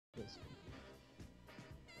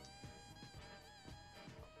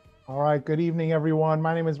All right, good evening, everyone.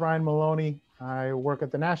 My name is Ryan Maloney. I work at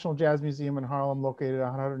the National Jazz Museum in Harlem, located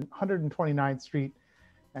on 129th Street,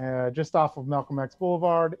 just off of Malcolm X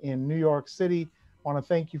Boulevard in New York City. I want to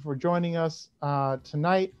thank you for joining us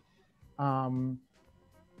tonight. For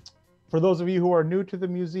those of you who are new to the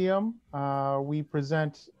museum, we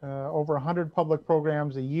present over 100 public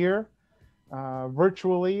programs a year,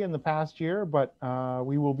 virtually in the past year, but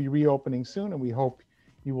we will be reopening soon, and we hope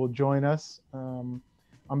you will join us.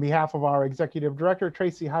 On behalf of our executive director,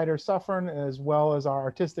 Tracy Hyder-Suffern, as well as our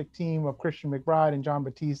artistic team of Christian McBride and John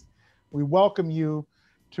Batiste, we welcome you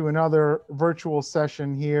to another virtual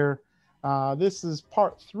session here. This is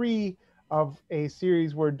part 3 of a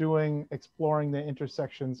series we're doing exploring the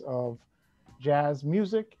intersections of jazz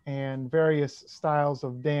music and various styles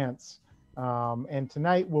of dance. And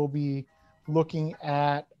tonight we'll be looking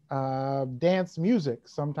at dance music,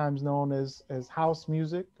 sometimes known as house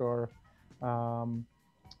music, or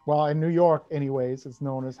well, in New York anyways, it's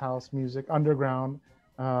known as house music, underground.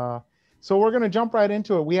 So we're gonna jump right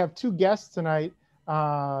into it. We have 2 guests tonight,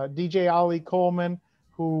 DJ Ali Coleman,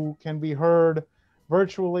 who can be heard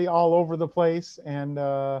virtually all over the place, and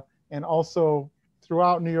also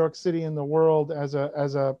throughout New York City and the world as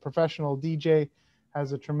a professional DJ,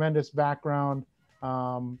 has a tremendous background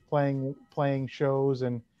playing shows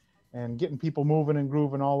and getting people moving and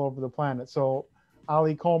grooving all over the planet. So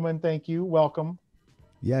Ali Coleman, thank you, welcome.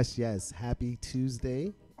 Yes. Happy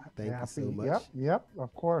Tuesday. Thank you so much. Yep,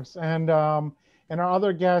 of course. And our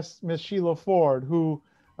other guest, Miss Sheila Ford, who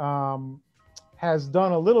has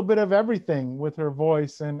done a little bit of everything with her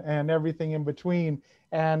voice and everything in between.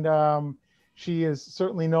 And she is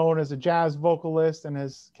certainly known as a jazz vocalist and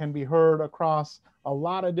can be heard across a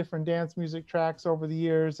lot of different dance music tracks over the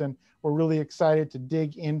years. And we're really excited to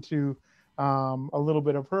dig into a little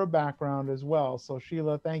bit of her background as well. So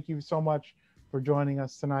Sheila, thank you so much for joining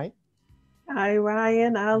us tonight. Hi,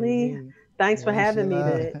 Ryan, Ali. Thanks for having me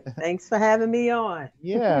today. Thanks for having me on.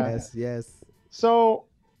 Yeah. Yes. So,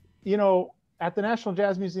 at the National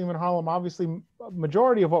Jazz Museum in Harlem, obviously,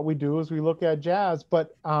 majority of what we do is we look at jazz.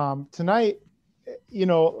 But tonight,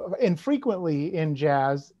 infrequently in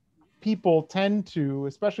jazz, people tend to,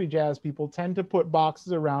 especially jazz people, tend to put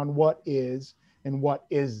boxes around what is and what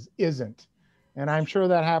isn't. And I'm sure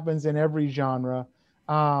that happens in every genre.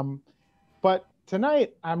 But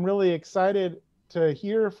tonight, I'm really excited to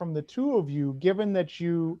hear from the 2 of you, given that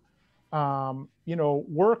you,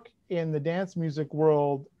 work in the dance music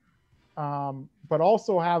world, but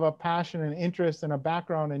also have a passion and interest and a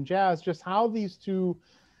background in jazz, just how these 2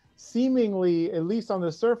 seemingly, at least on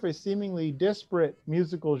the surface, seemingly disparate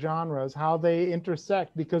musical genres, how they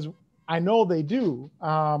intersect, because I know they do.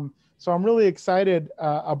 So I'm really excited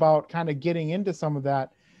about kind of getting into some of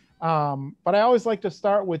that. But I always like to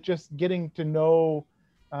start with just getting to know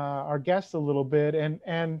our guests a little bit.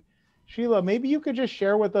 And Sheila, maybe you could just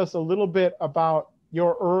share with us a little bit about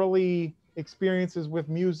your early experiences with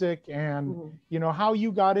music and, how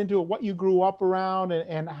you got into it, what you grew up around,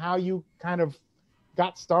 and how you kind of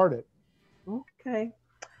got started. Okay.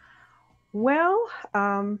 Well,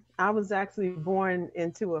 I was actually born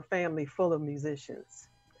into a family full of musicians.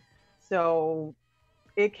 So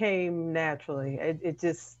it came naturally. It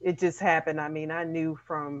just happened. I mean, I knew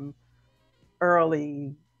from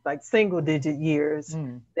early, like single digit years,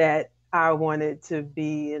 that I wanted to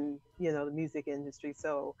be in, the music industry.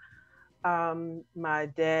 So my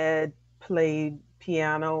dad played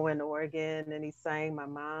piano and organ and he sang. My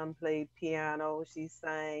mom played piano, she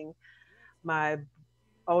sang. My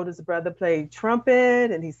oldest brother played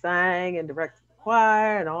trumpet and he sang and directed the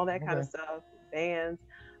choir and all that kind of stuff, bands.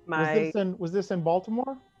 Was this in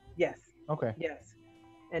Baltimore? Yes. Okay. Yes.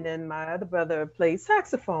 And then my other brother played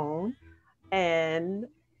saxophone and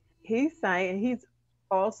he sang. He was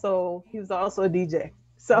also a DJ.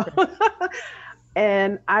 So,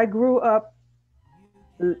 and I grew up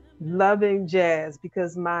loving jazz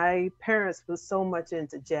because my parents were so much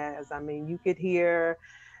into jazz. I mean, you could hear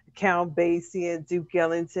Count Basie and Duke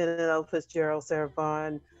Ellington and Fitzgerald, Sarah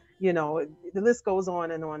Vaughan, the list goes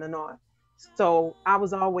on and on and on. So I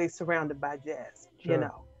was always surrounded by jazz,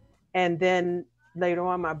 And then later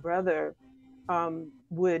on, my brother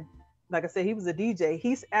would, like I said, he was a DJ.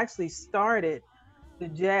 He's actually started the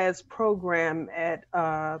jazz program at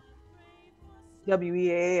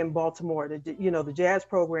WEA in Baltimore, the jazz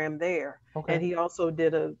program there. Okay. And he also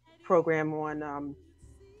did a program on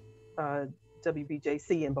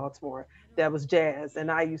WBJC in Baltimore that was jazz. And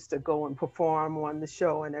I used to go and perform on the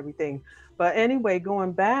show and everything. But anyway,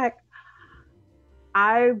 going back,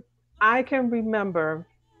 I can remember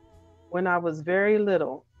when I was very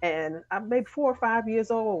little and I'm maybe 4 or 5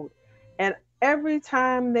 years old, and every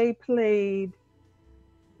time they played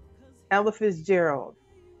Ella Fitzgerald,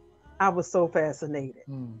 I was so fascinated.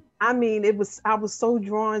 Mm, I mean, I was so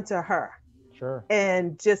drawn to her, sure.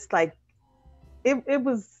 and just like it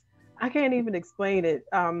was, I can't even explain it.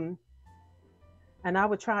 And I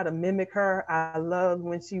would try to mimic her. I loved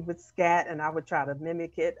when she would scat, and I would try to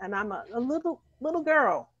mimic it. And I'm a little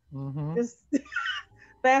girl, Mm-hmm. just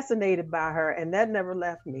fascinated by her, and that never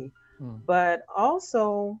left me. Mm. But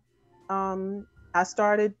also, I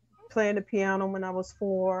started playing the piano when I was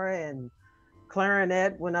 4, and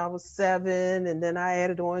clarinet when I was 7, and then I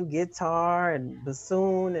added on guitar and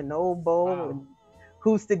bassoon and oboe Wow. and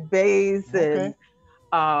acoustic bass Okay.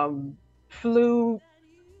 and flute.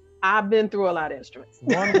 I've been through a lot of instruments.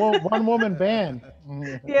 One woman band.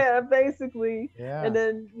 Yeah, basically. Yeah. And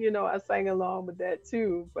then, I sang along with that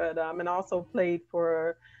too. But and also played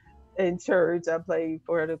for in church. I played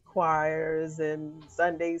for the choirs and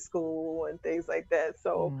Sunday school and things like that.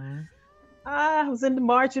 So Mm-hmm. I was in the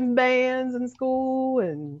marching bands in school,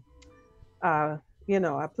 and I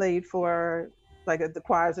played for like at the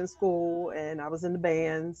choirs in school, and I was in the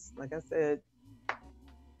bands, like I said,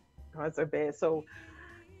 concert band. So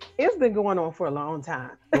it's been going on for a long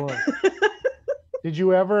time. Sure. Did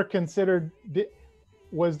you ever consider?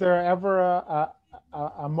 Was there ever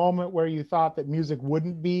a moment where you thought that music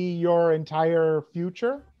wouldn't be your entire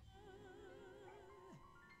future?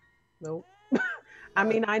 Nope. I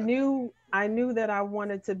mean, I knew that I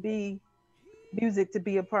wanted to be music to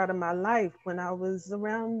be a part of my life when I was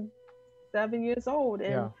around 7 years old,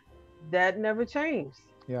 and Yeah. that never changed.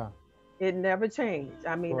 Yeah. It never changed.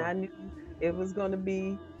 I mean, Sure. I knew it was going to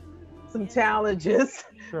be some challenges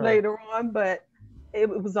Sure. later on, but it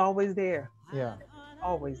was always there, Yeah.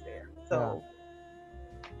 always there. So,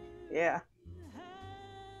 yeah,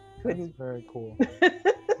 That's couldn't. very cool.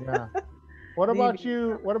 Yeah. What about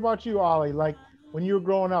you? What about you, Ollie? Like when you were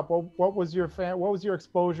growing up, what was your what was your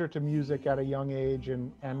exposure to music at a young age,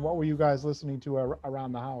 and what were you guys listening to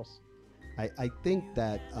around the house? I think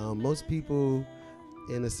that most people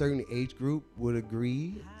in a certain age group would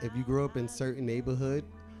agree. If you grew up in a certain neighborhood,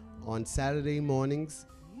 on Saturday mornings,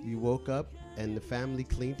 you woke up and the family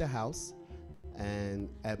cleaned the house. And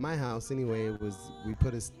at my house, anyway, it was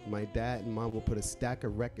my dad and mom would put a stack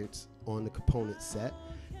of records on the component set,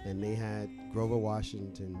 and they had Grover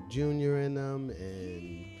Washington Jr. in them,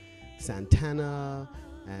 and Santana,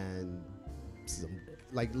 and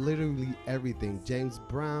like literally everything. James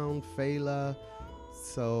Brown, Fela.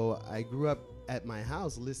 So I grew up at my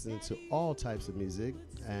house listening to all types of music,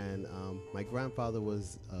 and my grandfather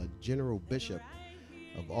was a general bishop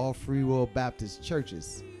of all Free Will Baptist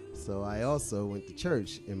churches. So I also went to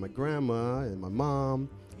church, and my grandma and my mom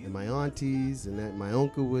and my aunties, and that my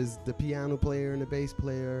uncle was the piano player and the bass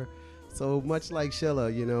player. So much like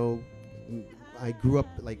Sheila, I grew up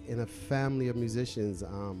like in a family of musicians.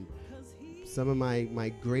 Some of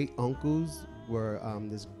my great uncles were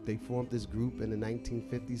they formed this group in the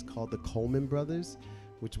 1950s called the Coleman Brothers,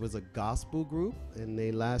 which was a gospel group, and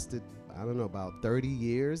they lasted, I don't know, about 30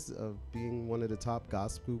 years of being one of the top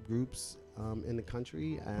gospel groups in the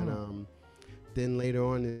country. And then later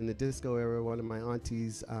on in the disco era, one of my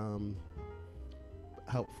aunties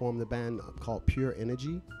helped form the band called Pure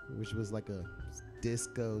Energy, which was like a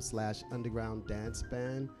disco / underground dance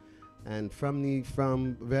band. And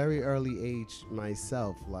from very early age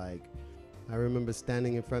myself, like I remember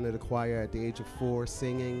standing in front of the choir at the age of 4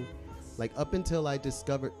 singing. Like up until I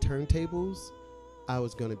discovered turntables, I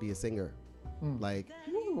was gonna be a singer. Like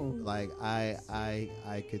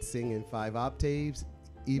I could sing in 5 octaves,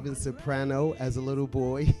 even soprano as a little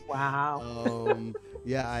boy. Wow.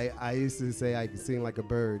 Yeah, I used to say I could sing like a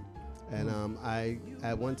bird. And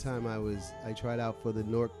at one time I tried out for the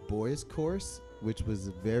Newark Boys Chorus, which was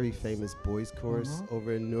a very famous boys chorus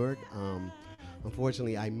over in Newark.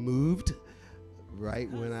 Unfortunately, I moved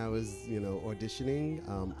right when I was, auditioning.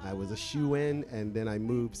 I was a shoe-in, and then I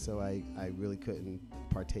moved, so I really couldn't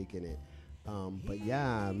partake in it. But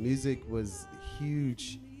yeah, music was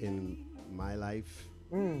huge in my life.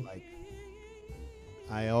 Like,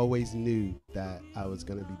 I always knew that I was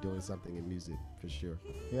going to be doing something in music for sure.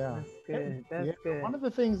 Yeah. That's good. That's good. One of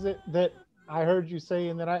the things that I heard you say,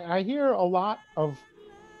 and that I hear a lot of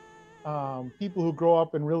people who grow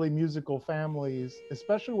up in really musical families,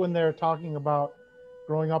 especially when they're talking about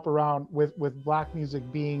growing up around with Black music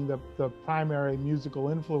being the primary musical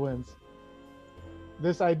influence.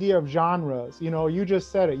 This idea of genres, you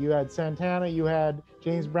just said it. You had Santana, you had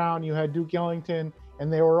James Brown, you had Duke Ellington,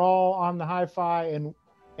 and they were all on the hi-fi,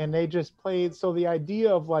 and they just played. So the idea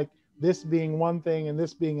of like this being one thing and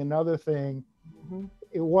this being another thing,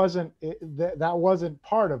 it wasn't that wasn't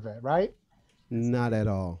part of it, right? Not at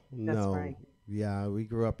all. That's No. right. Yeah, we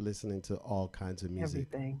grew up listening to all kinds of music.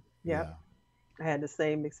 Everything. Yeah. Yep. I had the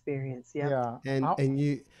same experience. Yep. Yeah. And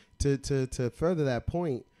you to further that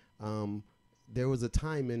point, um, there was a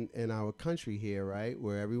time in our country here, right,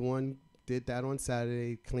 where everyone did that on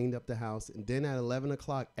Saturday, cleaned up the house, and then at 11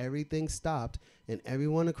 o'clock, everything stopped, and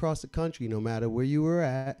everyone across the country, no matter where you were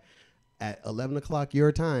at 11 o'clock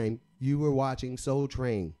your time, you were watching Soul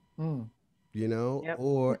Train. Mm. You know,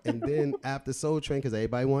 Yep. and then after Soul Train, because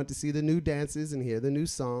everybody wanted to see the new dances and hear the new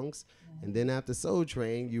songs, and then after Soul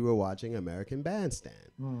Train, you were watching American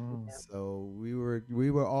Bandstand. Mm. Yep. So we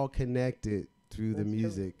were all connected through the That's true.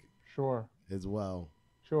 music Sure. as well.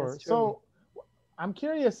 Sure. That's true. So I'm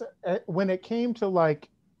curious, when it came to like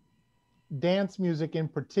dance music in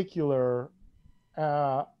particular,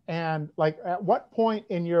 and like at what point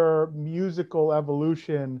in your musical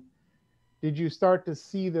evolution did you start to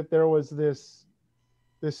see that there was this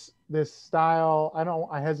style?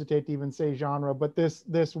 I hesitate to even say genre, but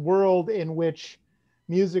this world in which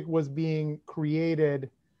music was being created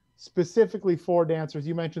specifically for dancers.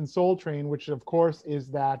 You mentioned Soul Train, which of course is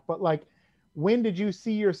that, but like, when did you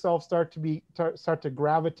see yourself start to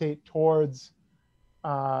gravitate towards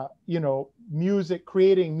music,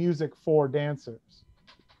 creating music for dancers?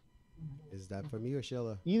 Is that for me or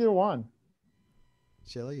Sheila? Either one.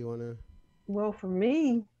 Sheila, you wanna? Well, for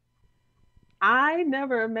me, I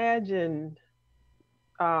never imagined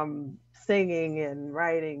singing and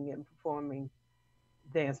writing and performing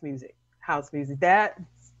dance music, house music. That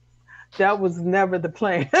was never the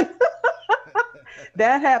plan.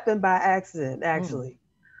 That happened by accident, actually.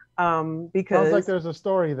 Because sounds like there's a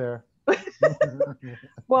story there.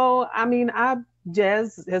 well, I mean,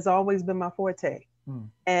 jazz has always been my forte,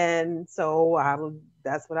 and so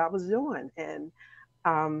that's what I was doing. And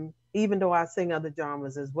even though I sing other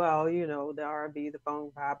genres as well, the R&B, the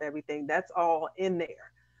funk, pop, everything, that's all in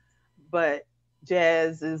there. But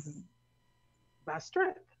jazz is my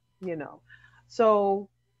strength. So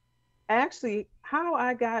actually, how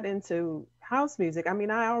I got into house music, I mean,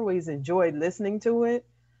 I always enjoyed listening to it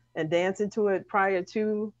and dancing to it prior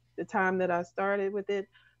to the time that I started with it.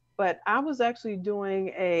 But I was actually doing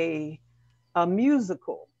a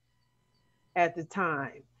musical at the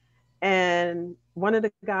time. And one of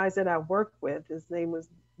the guys that I worked with, his name was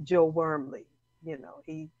Joe Wormley.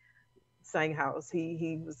 He sang house.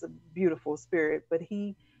 He was a beautiful spirit, but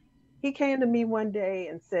he came to me one day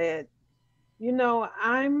and said,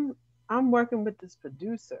 I'm working with this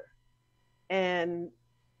producer, and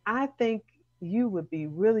I think you would be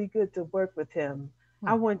really good to work with him.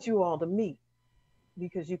 I want you all to meet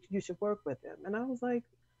because you should work with him. And I was like,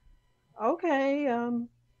 okay,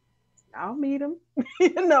 I'll meet him.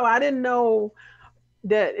 I didn't know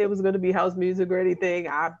that it was going to be house music or anything.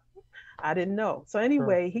 I didn't know. So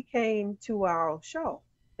anyway, He came to our show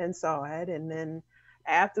and saw it, and then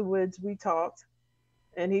afterwards we talked,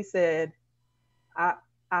 and he said, I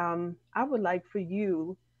would like for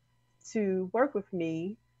you to work with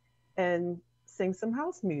me and sing some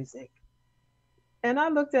house music. And I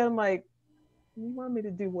looked at him like, you want me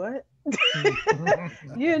to do what?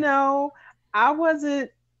 I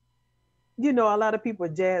wasn't, a lot of people are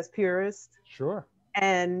jazz purists. Sure.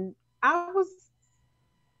 And I was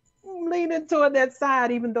leaning toward that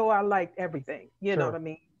side, even though I liked everything. You know what I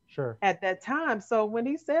mean? Sure. At that time. So when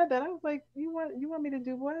he said that, I was like, you want me to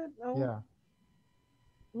do what? Oh. Yeah.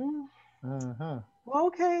 Well,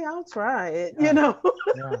 okay, I'll try it, Yeah.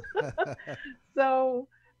 So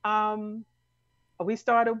we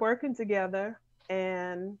started working together,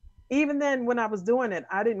 and even then when I was doing it,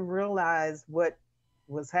 I didn't realize what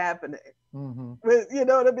was happening. You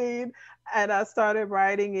know what I mean? And I started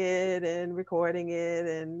writing it and recording it,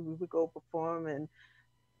 and we would go perform,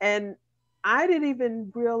 and I didn't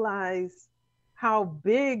even realize how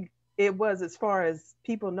big it was as far as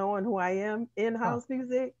people knowing who I am in house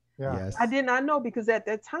music. Yeah. Yes. I did not know, because at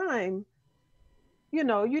that time, you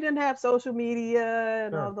didn't have social media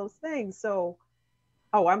and all those things. So,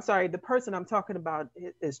 I'm sorry, the person I'm talking about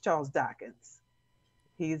is Charles Dawkins.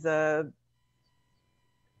 He's a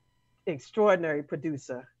extraordinary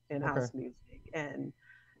producer in house music. And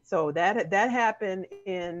so that happened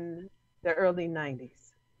in the early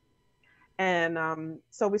 90s. And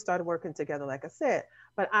so we started working together, like I said,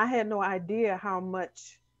 but I had no idea how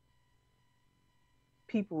much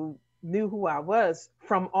people knew who I was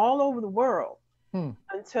from all over the world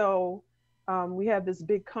until we have this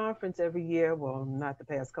big conference every year. Well, not the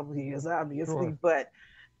past couple of years, obviously, but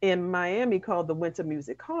in Miami called the Winter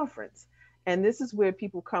Music Conference. And this is where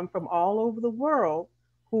people come from all over the world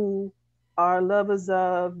who are lovers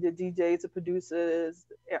of the DJs, the producers,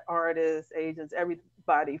 artists, agents,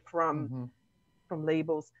 everybody from from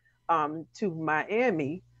labels to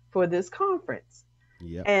Miami for this conference.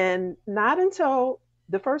 Yep. And not until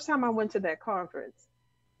the first time I went to that conference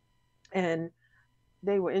and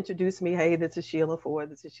they were introducing me, hey, this is Sheila Ford,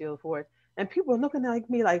 this is Sheila Ford. And people were looking at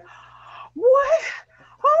me like, what?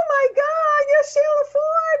 Oh my God, you're Sheila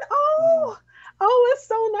Ford. Oh, it's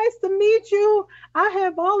so nice to meet you. I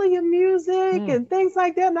have all of your music and things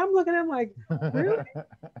like that. And I'm looking at them like, really?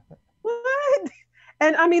 What?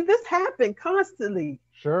 And I mean, this happened constantly.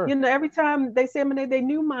 Sure. You know, every time they say my name, they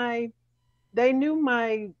knew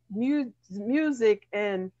my music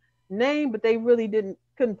and name, but they really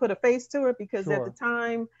couldn't put a face to it because at the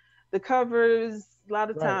time, the covers, a lot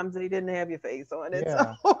of times they didn't have your face on it.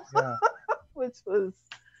 Yeah. So, Yeah. which was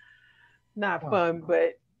not fun,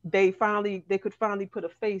 but they could finally put a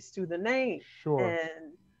face to the name. Sure.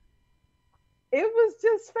 And it was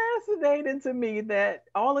just fascinating to me that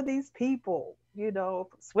all of these people, you know,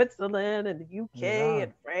 from Switzerland and the UK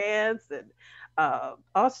and France and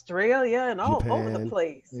Australia and all over the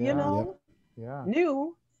place, you know,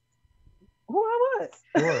 knew who I was.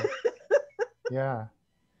 Sure. Yeah.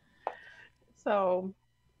 So,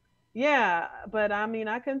 yeah, but I mean,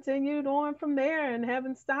 I continued on from there and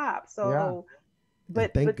haven't stopped. So,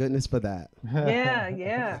 but thank goodness for that.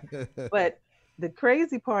 Yeah. But the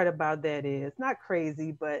crazy part about that is not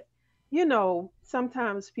crazy, but you know,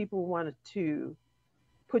 sometimes people wanted to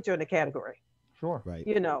put you in a category. Sure. Right.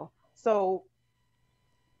 You know, so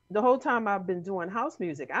the whole time I've been doing house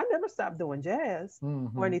music, I never stopped doing jazz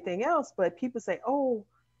or anything else. But people say, "Oh,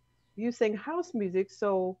 you sing house music,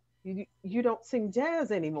 so you don't sing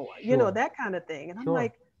jazz anymore." Sure. You know, that kind of thing. And I'm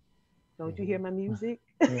like, don't you hear my music?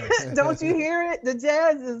 Don't you hear it? The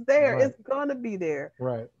jazz is there. Right. It's gonna be there.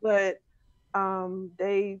 Right. But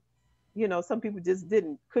they, you know, some people just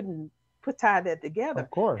couldn't tie that together.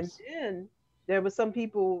 Of course. And then there were some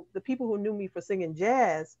people, the people who knew me for singing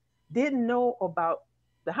jazz didn't know about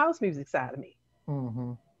the house music side of me.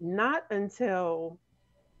 Not until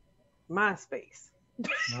MySpace.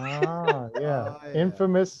 Yeah.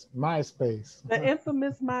 Infamous MySpace. The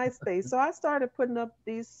infamous MySpace. So I started putting up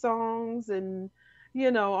these songs and,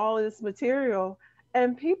 you know, all this material.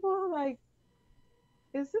 And people are like,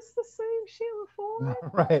 is this the same Sheila Ford?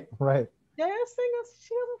 Right. Jazz singer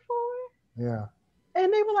Sheila Ford? Yeah.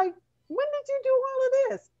 And they were like, when did you do all of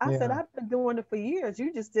this? I said, I've been doing it for years.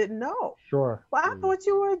 You just didn't know. Sure. Well, I thought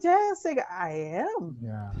you were a jazz singer. I am.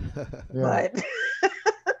 Yeah. But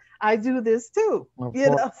I do this too. Of you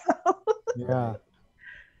course. know. Yeah.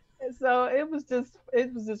 So it was just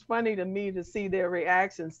funny to me to see their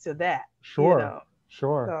reactions to that. Sure. You know?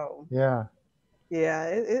 Sure. So yeah.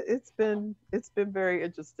 It's been very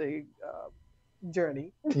interesting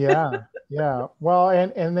journey. Yeah. Well,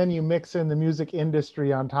 and then you mix in the music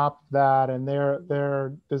industry on top of that, and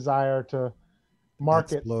their desire to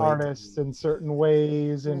market artists in certain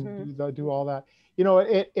ways and do all that. You know,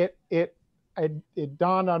 it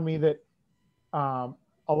dawned on me that a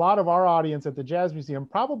lot of our audience at the Jazz Museum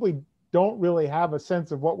probably don't really have a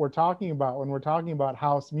sense of what we're talking about when we're talking about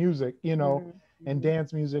house music, you know, and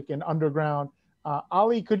dance music and underground.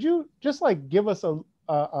 Ali, could you just like give us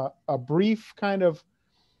a brief kind of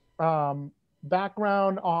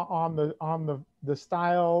background on the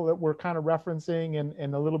style that we're kind of referencing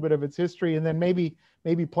and a little bit of its history, and then maybe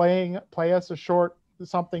play us a short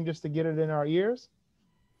something just to get it in our ears?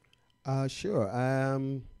 Sure.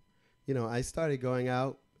 You know, I started going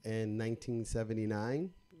out in 1979.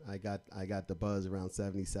 I got the buzz around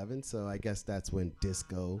 77, so I guess that's when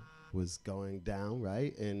disco was going down,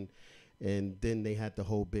 right? And then they had the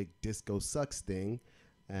whole big disco sucks thing,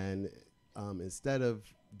 and instead of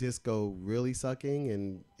disco really sucking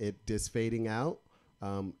and it just fading out,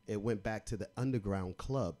 it went back to the underground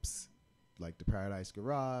clubs like the Paradise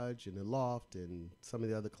Garage and the Loft and some of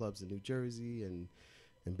the other clubs in New Jersey and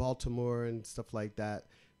in Baltimore and stuff like that.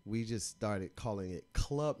 We just started calling it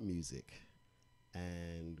club music,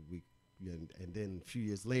 and then a few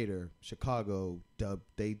years later, Chicago dubbed.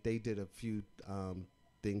 They did a few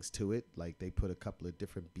things to it, like they put a couple of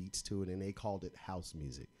different beats to it, and they called it house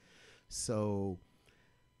music. So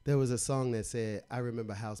there was a song that said, "I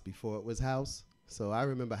remember house before it was house." So I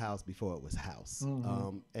remember house before it was house.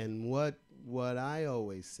 And what I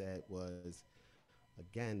always said was,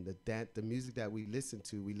 again, the music that we listened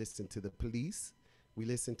to the Police, we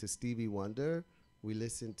listened to Stevie Wonder, we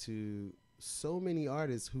listened to so many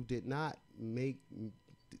artists who did not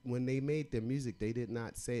when they made their music, they did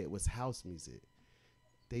not say it was house music.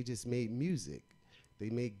 They just made music. They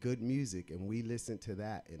made good music, and we listened to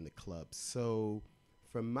that in the clubs. So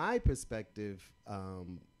from my perspective,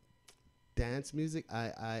 dance music,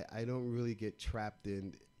 I don't really get trapped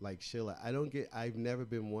in like Sheila. I've never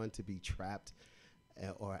been one to be trapped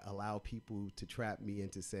or allow people to trap me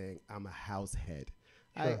into saying I'm a house head.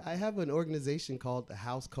 Sure. I have an organization called the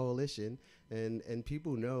House Coalition, and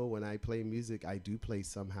people know when I play music, I do play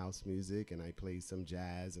some house music and I play some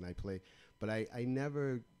jazz and but I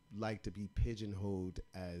never like to be pigeonholed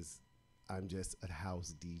as I'm just a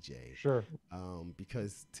house DJ. Sure.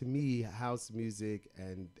 Because to me, house music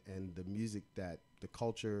and the music that the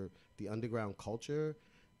culture, the underground culture,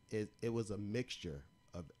 it was a mixture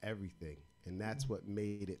of everything. And that's what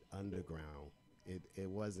made it underground. It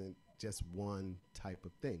wasn't just one type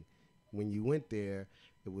of thing. When you went there,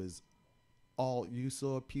 it was you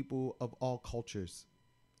saw people of all cultures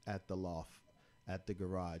at the loft, at the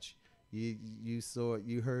garage.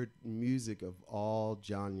 You heard music of all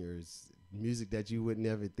genres, music that you would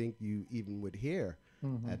never think you even would hear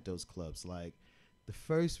at those clubs. Like the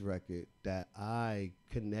first record that I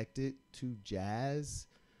connected to jazz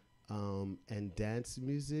and dance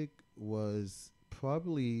music was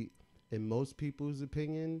probably, in most people's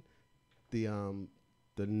opinion, the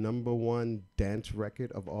number one dance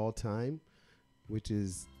record of all time, which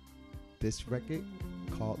is this record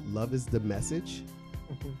called Love Is the Message.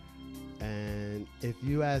 And if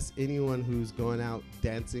you ask anyone who's going out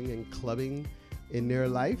dancing and clubbing in their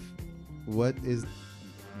life, what is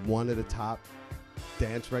one of the top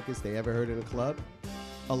dance records they ever heard in a club,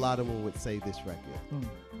 a lot of them would say this record.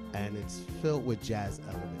 And it's filled with jazz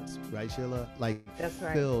elements, right, Sheila? Like, that's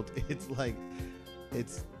right. Filled.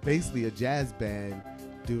 It's basically a jazz band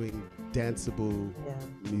doing danceable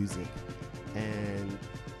music. And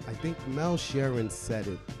I think Mel Sharon said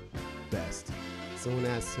it best. Someone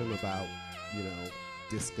asked him about,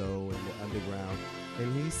 disco and the underground,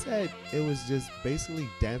 and he said it was just basically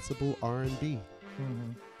danceable R&B,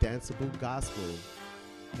 danceable gospel.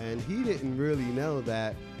 And he didn't really know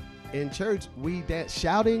that in church we dance.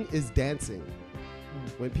 Shouting is dancing.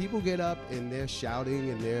 When people get up and they're shouting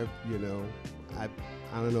and they're, I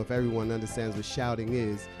don't know if everyone understands what shouting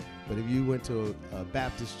is, but if you went to a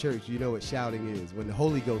Baptist church, you know what shouting is. When the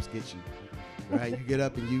Holy Ghost gets you, right? You get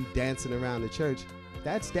up and you dancing around the church.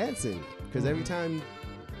 That's dancing. Because every time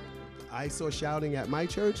I saw shouting at my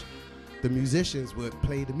church, the musicians would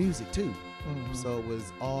play the music too. So it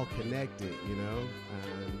was all connected,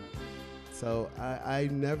 So I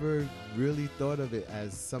never really thought of it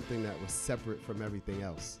as something that was separate from everything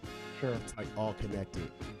else. Sure. It's like all connected.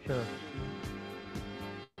 Sure.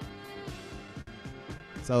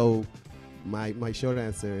 So my short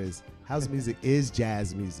answer is house music is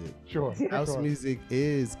jazz music. Sure. House music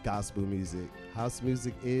is gospel music. House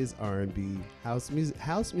music is R&B. House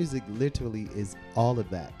music literally is all of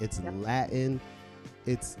that. It's Latin.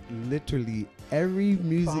 It's literally every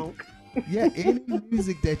music. Funk. Yeah, any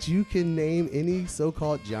music that you can name, any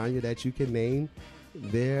so-called genre that you can name,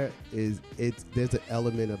 there's an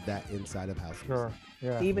element of that inside of house music. Sure.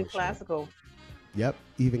 Yeah. Even classical. Yep,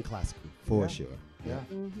 even classical for sure. Yeah.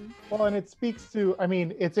 Well, and it speaks to,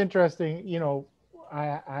 it's interesting,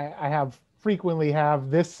 I frequently have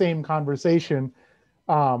this same conversation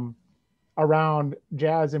around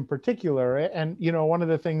jazz in particular. And, one of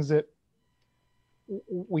the things that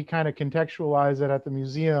we kind of contextualize it at the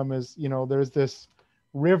museum is, there's this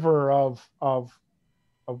river of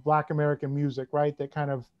Black American music, right? That kind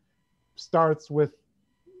of starts with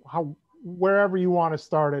wherever you want to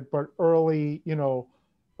start it, but early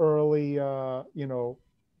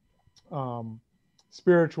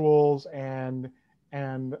spirituals and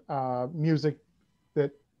music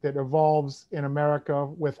that evolves in America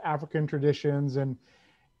with African traditions, and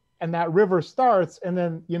that river starts, and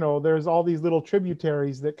then there's all these little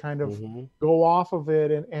tributaries that kind of go off of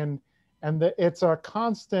it, and it's a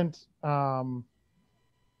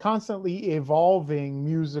constantly evolving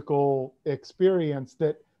musical experience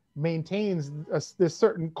that maintains this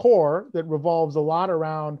certain core that revolves a lot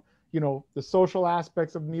around the social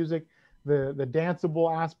aspects of music, the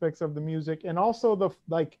danceable aspects of the music, and also the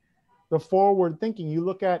forward thinking. You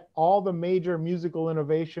look at all the major musical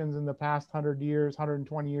innovations in the past 100 years,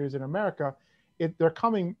 120 years in America, they're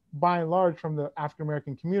coming by and large from the African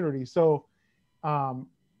American community. So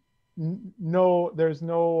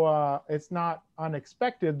it's not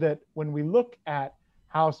unexpected that when we look at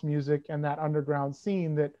house music and that underground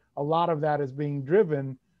scene, that a lot of that is being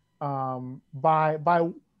driven by.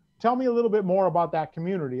 Tell me a little bit more about that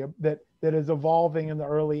community that is evolving in the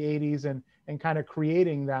early 80s and kind of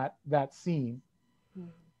creating that scene.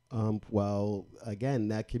 Well, again,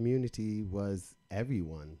 that community was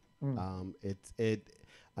everyone.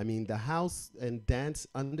 The house and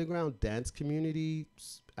underground dance community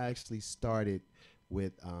actually started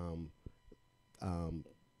with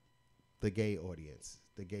the gay audience,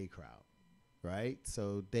 the gay crowd, right?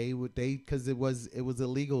 So because it was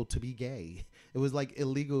illegal to be gay. It was like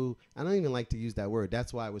illegal. I don't even like to use that word.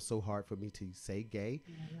 That's why it was so hard for me to say gay.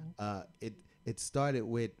 It started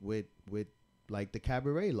with like the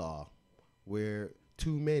cabaret law, where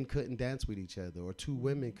two men couldn't dance with each other, or two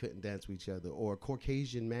women couldn't dance with each other, or a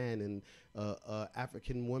Caucasian man and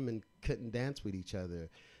African woman couldn't dance with each other.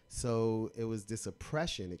 So it was this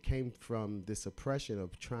oppression. It came from this oppression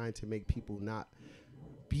of trying to make people not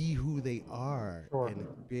be who they are and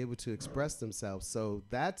be able to express themselves. So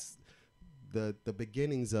that's the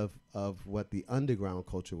beginnings of what the underground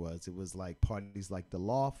culture was. It was like parties like the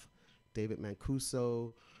Loft, David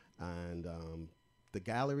Mancuso, and the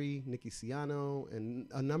Gallery, Nicky Ciano, and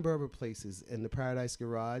a number of other places in the Paradise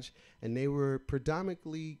Garage, and they were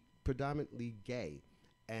predominantly gay.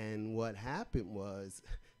 And what happened was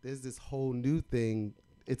there's this whole new thing.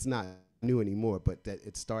 It's not new anymore, but that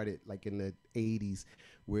it started like in the 80s,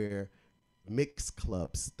 where mixed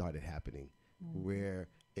clubs started happening, where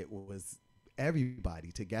it was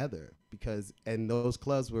everybody together, and those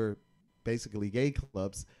clubs were basically gay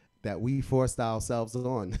clubs that we forced ourselves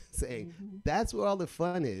on, saying that's where all the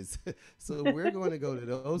fun is. So we're going to go to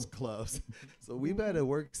those clubs. So we better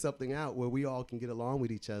work something out where we all can get along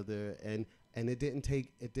with each other. And it didn't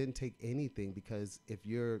take anything, because if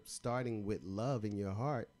you're starting with love in your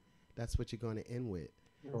heart, that's what you're going to end with.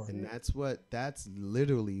 Sure. And that's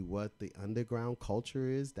literally what the underground culture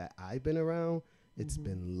is that I've been around. It's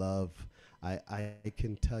been love. I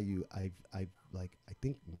can tell you, I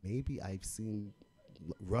think maybe I've seen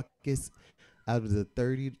Ruckus out of the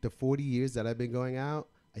 30 to 40 years that I've been going out.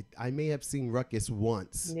 I may have seen Ruckus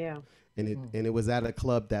once. Yeah. And it was at a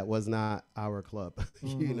club that was not our club.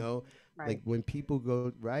 You know, right. Like when people go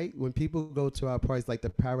to our parties, like the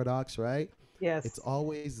Paradox, right? Yes. It's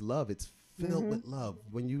always love. It's filled with love.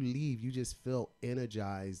 When you leave, you just feel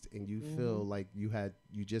energized, and you feel like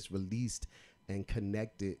you just released and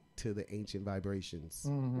connected to the ancient vibrations.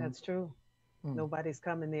 That's true. Nobody's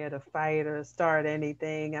coming there to fight or start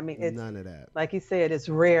anything. I mean, it's none of that. Like you said, it's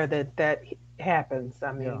rare that happens.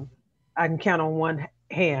 I mean, I can count on one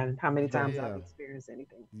hand how many times I've experienced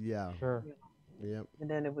anything. Yeah. Sure. Yep. And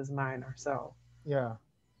then it was minor. So. Yeah.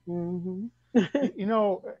 You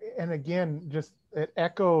know, and again, just it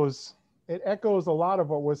echoes a lot of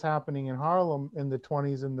what was happening in Harlem in the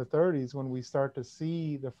 20s and the 30s, when we start to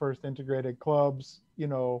see the first integrated clubs, you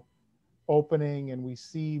know, opening, and we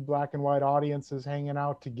see black and white audiences hanging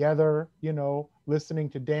out together, you know, listening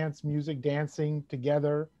to dance music, dancing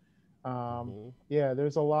together. Yeah,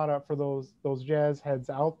 there's a lot of, for those jazz heads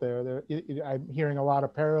out there, I'm hearing a lot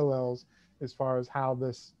of parallels as far as how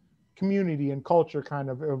this community and culture kind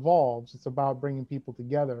of evolves. It's about bringing people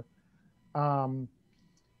together.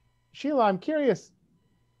 Sheila, I'm curious,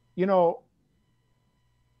 you know,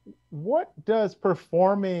 what does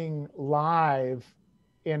performing live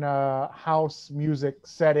in a house music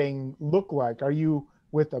setting look like? Are you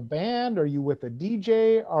with a band? Are you with a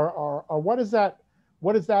DJ? Or what is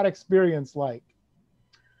that experience like?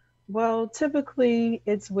 Well, typically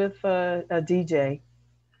it's with a DJ.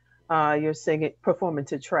 You're performing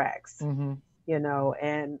to tracks, you know,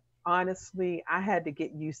 and honestly, I had to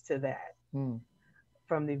get used to that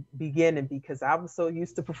from the beginning, because I was so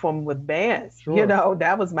used to performing with bands. Sure. You know,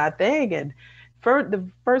 that was my thing. And the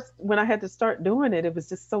first when I had to start doing it, it was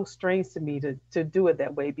just so strange to me to do it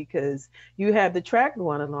that way, because you have the track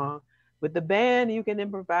going along. With the band, you can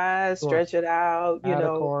improvise, stretch it out, you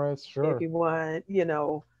know, chorus, if you want, you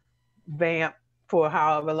know, vamp for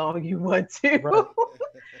however long you want to. Right.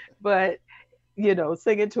 But, you know,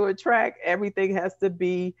 singing to a track, everything has to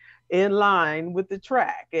be in line with the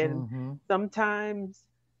track. And sometimes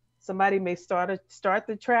somebody may start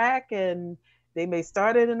the track, and they may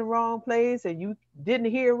start it in the wrong place, and you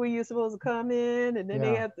didn't hear where you're supposed to come in, and then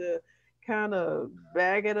they have to kind of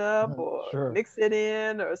bag it up or mix it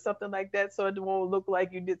in or something like that, so it won't look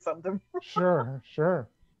like you did something wrong. Sure.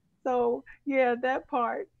 So yeah, that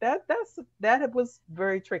part that was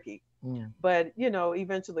very tricky. But you know,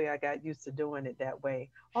 eventually I got used to doing it that way.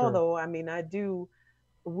 Although, I mean, I do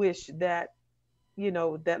wish that, you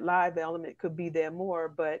know, that live element could be there more,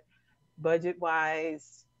 but budget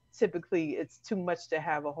wise, typically it's too much to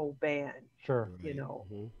have a whole band. You know.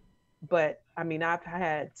 But I mean, I've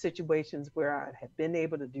had situations where I have been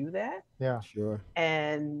able to do that. Yeah. Sure.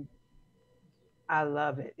 And I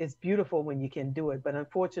love it. It's beautiful when you can do it, but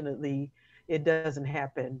unfortunately it doesn't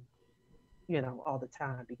happen, you know, all the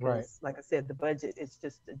time, because like I said, the budget,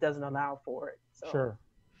 it doesn't allow for it. So.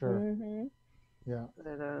 Sure. Yeah.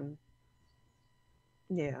 But,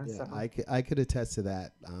 yeah. So. I could attest to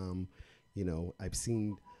that. you know, I've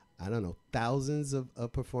seen, I don't know, thousands of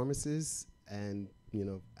performances, and, you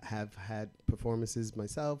know, have had performances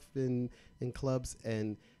myself in clubs,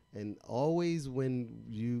 and always when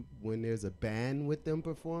there's a band with them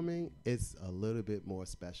performing, it's a little bit more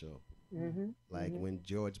special. Like when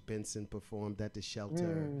George Benson performed at the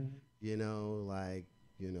Shelter, you know, like,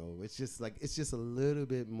 you know, it's just a little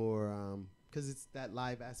bit more, because it's that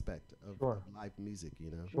live aspect of live music,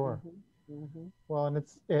 you know. Sure. Well, and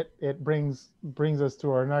it brings us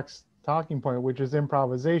to our next talking point, which is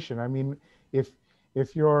improvisation. I mean, if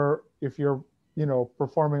you're you know,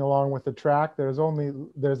 performing along with the track, there's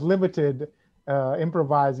limited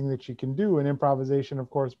improvising that you can do, and improvisation, of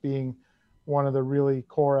course, being one of the really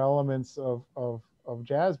core elements of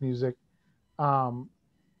jazz music. How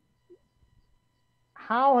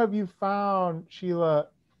have you found, Sheila,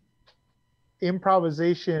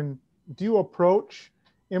 improvisation? Do you approach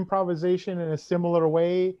improvisation in a similar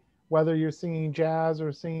way, whether you're singing jazz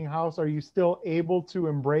or singing house? Are you still able to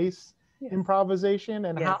embrace improvisation,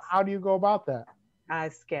 and how do you go about that? I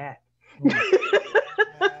scat.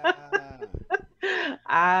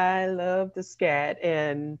 I love to scat.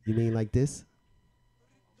 And you mean like this?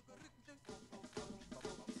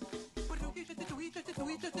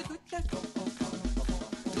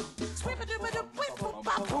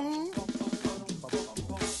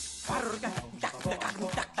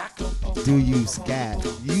 Do you scat?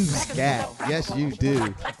 You scat. Yes, you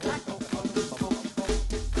do.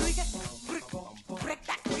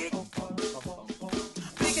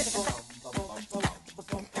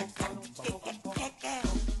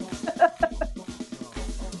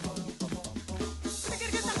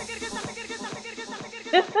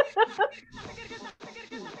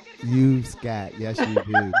 You scat. Yes, you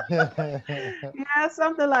do. Yeah,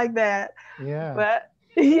 something like that. Yeah. But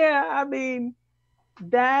yeah, I mean,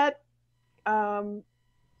 that,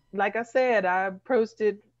 like I said, I approached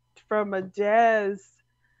it from a jazz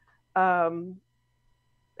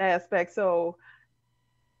aspect. So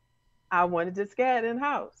I wanted to scat in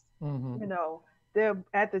house. You know,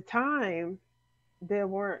 at the time, there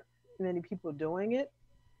weren't many people doing it.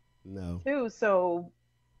 No. Too. So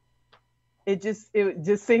it just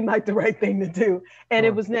seemed like the right thing to do, and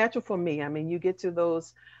it was natural for me. I mean, you get to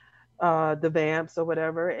those the vamps or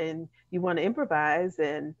whatever, and you want to improvise,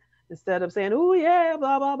 and instead of saying, "Oh yeah,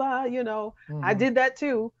 blah blah blah," you know, I did that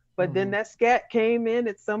too. But then that scat came in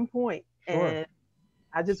at some point, and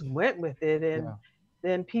I just went with it, and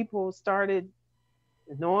then people started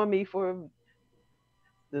knowing me for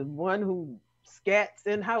the one who scats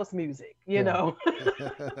in house music, you know.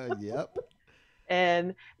 Yep.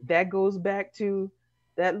 And that goes back to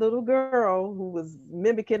that little girl who was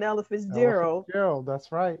mimicking Ella Fitzgerald. Fitzgerald,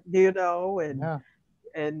 that's right. You know,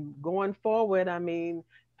 and going forward, I mean,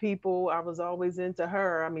 people, I was always into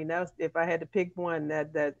her. I mean, that's, if I had to pick one,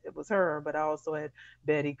 that it was her. But I also had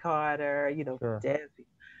Betty Carter, you know, Jazzy,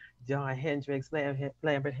 John Hendricks,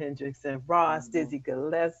 Lambert Hendricks, and Ross, Dizzy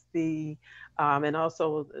Gillespie, and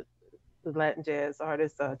also the Latin jazz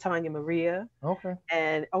artist Tanya Maria. Okay.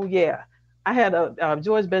 And I had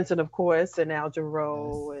George Benson, of course, and Al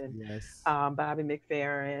Jarreau, and Bobby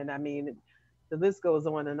McFerrin. I mean, the list goes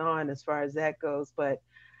on and on as far as that goes, but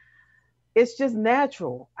it's just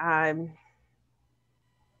natural. I'm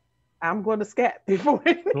going to scat before.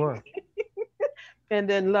 Sure. And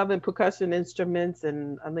then loving percussion instruments,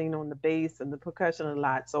 and I lean on the bass and the percussion a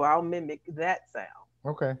lot, so I'll mimic that sound.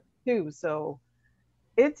 Okay. Too. So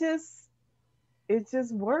it just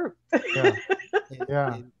worked.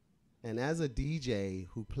 Yeah. And as a DJ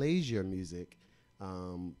who plays your music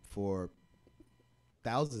for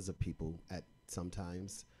thousands of people at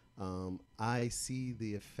sometimes, I see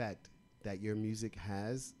the effect that your music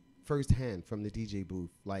has firsthand from the DJ booth.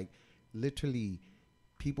 Like literally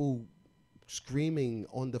people screaming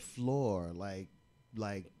on the floor, like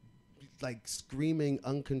screaming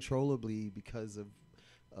uncontrollably because of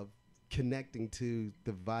connecting to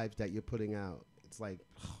the vibes that you're putting out. It's like,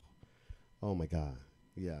 oh my God.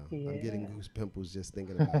 Yeah, I'm getting goose pimples just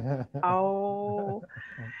thinking about it. Oh,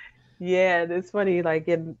 yeah, it's funny. Like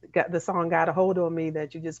the song "Got a Hold on Me"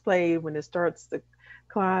 that you just played, when it starts the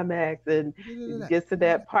climax and it gets to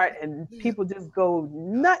that part, and people just go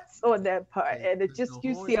nuts on that part, and it just,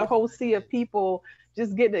 you see a whole sea of people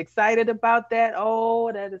just getting excited about that.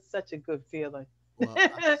 Oh, that is such a good feeling. Well,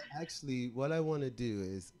 actually, what I want to do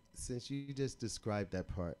is, since you just described that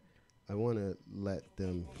part, I want to let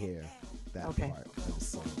them hear that part of the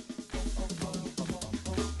song.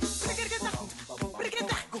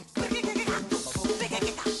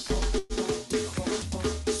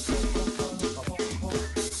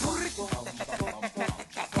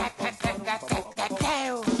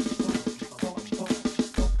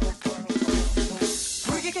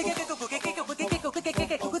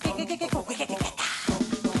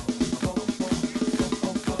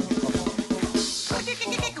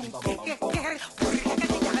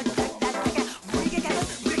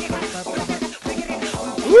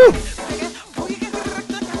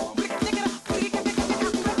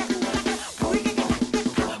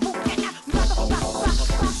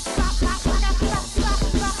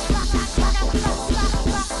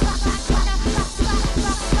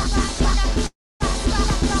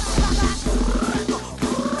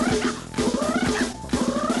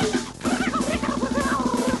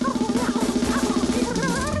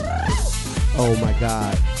 Oh my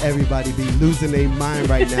God. Everybody be losing their mind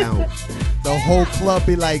right now. The whole club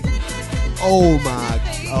be like, oh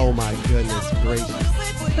my goodness gracious.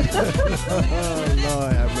 Oh,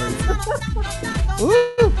 Lord have mercy. Woo!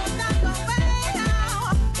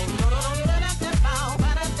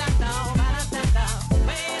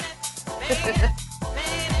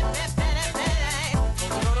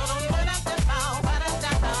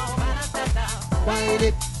 Wind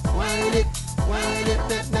it, wind it, wind it,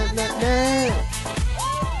 na, na, na, na.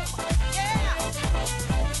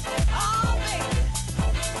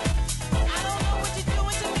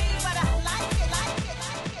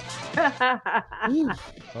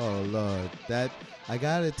 Oh Lord, that I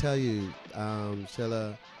gotta tell you,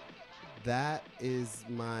 Sheila, that is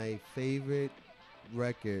my favorite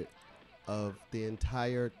record of the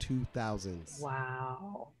entire 2000s.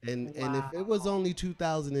 Wow. And if it was only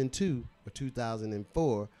 2002 or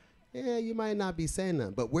 2004, yeah, you might not be saying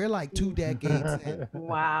that. But we're like 2 decades in.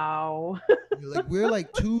 Wow. We're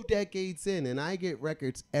like 2 decades in, and I get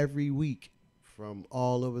records every week from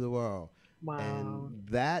all over the world. Wow. And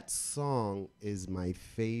that song is my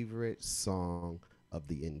favorite song of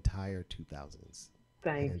the entire 2000s.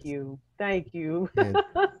 Thank you. Thank you.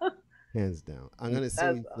 Hands down. I'm gonna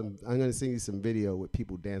sing you some video with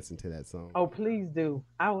people dancing to that song. Oh, please do.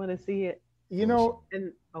 I want to see it. You know,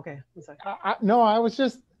 And okay, I'm sorry. no, I was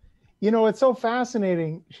just, it's so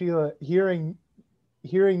fascinating, Sheila, hearing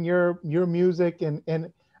your music,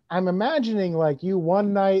 and I'm imagining like you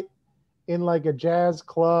one night in like a jazz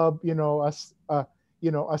club,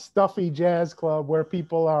 a stuffy jazz club where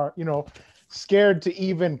people are, scared to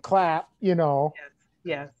even clap,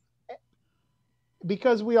 Yes.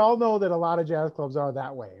 Because we all know that a lot of jazz clubs are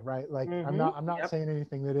that way, right? Like I'm not Yep. saying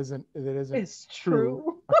anything that isn't It's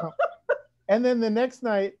true. And then the next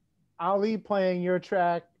night, Ali playing your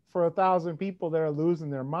track for 1,000 people that are losing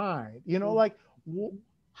their mind. Like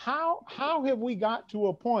how have we got to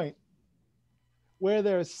a point where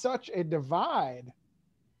there's such a divide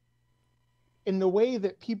in the way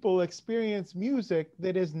that people experience music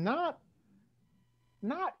that is not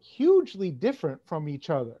hugely different from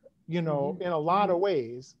each other, in a lot of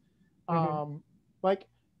ways. Like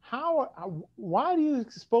why do you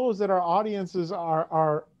suppose that our audiences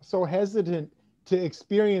are so hesitant to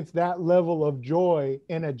experience that level of joy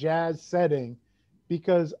in a jazz setting?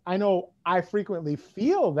 Because I know I frequently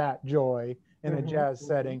feel that joy in a jazz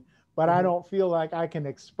setting, but I don't feel like I can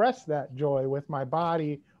express that joy with my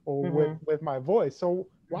body or with my voice. So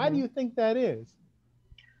why do you think that is?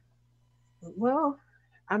 Well,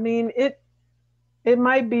 I mean, it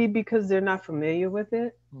might be because they're not familiar with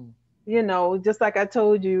it. Just like I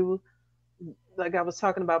told you, like I was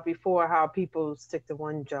talking about before, how people stick to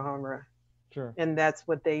one genre. Sure. And that's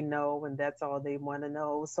what they know, and that's all they want to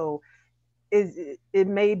know. So it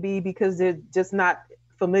may be because they're just not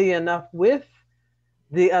familiar enough with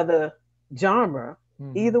the other genre.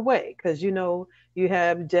 Either way, because you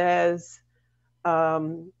have jazz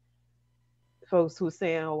folks who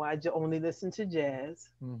saying, oh, I only listen to jazz.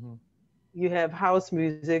 You have house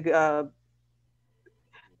music,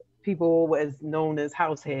 people as known as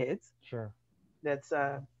house heads. Sure. That's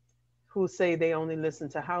who say they only listen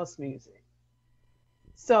to house music.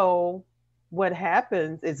 So what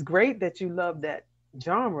happens, it's great that you love that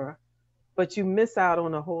genre, but you miss out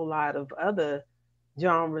on a whole lot of other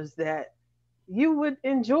genres that you would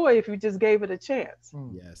enjoy if you just gave it a chance.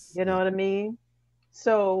 Yes. You know what I mean?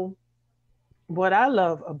 So what I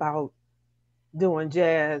love about doing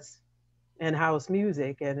jazz and house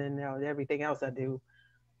music and then everything else I do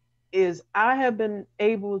is I have been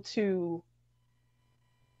able to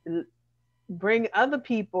bring other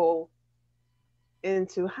people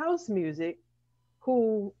into house music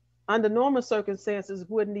who under normal circumstances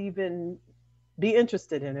wouldn't even be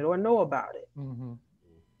interested in it or know about it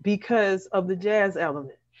because of the jazz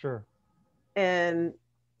element. Sure. And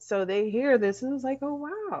so they hear this and it's like, oh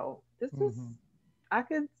wow, this is, I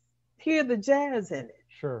could hear the jazz in it.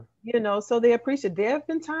 Sure. So they appreciate. There have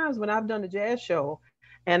been times when I've done a jazz show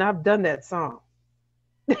and I've done that song.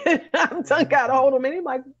 I've got a hold of them and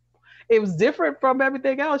like, it was different from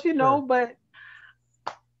everything else, but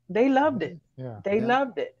they loved it. Yeah. They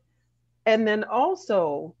loved it. And then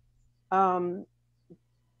also,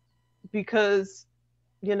 because,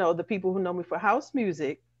 the people who know me for house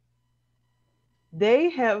music,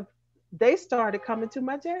 they started coming to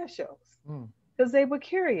my jazz shows because they were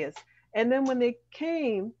curious. And then when they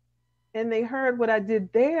came and they heard what I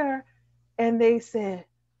did there, and they said,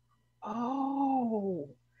 oh,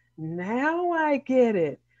 now I get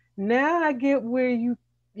it. Now I get where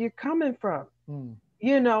you're coming from.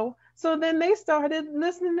 So then they started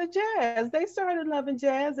listening to jazz. They started loving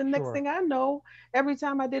jazz. And next Sure. thing I know, every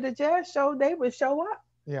time I did a jazz show, they would show up,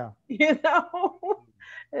 Yeah. you know?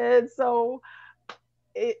 And so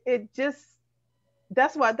it just,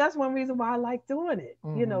 that's one reason why I like doing it,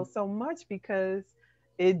 Hmm. so much, because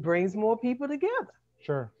it brings more people together,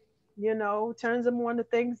 Sure. turns them on to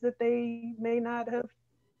things that they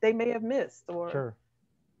may have missed, or, Sure.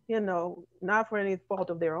 not for any fault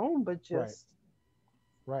of their own, but Right. just,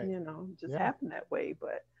 Right. just Yeah. happen that way.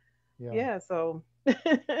 But Yeah. yeah, so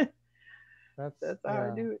that's That's how I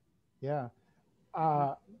yeah. do it. Yeah.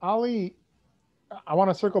 Ali, I want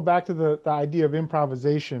to circle back to the idea of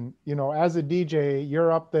improvisation. As a DJ,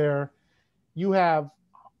 you're up there, you have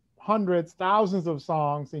hundreds, thousands of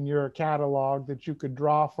songs in your catalog that you could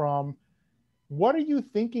draw from. What are you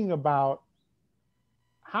thinking about?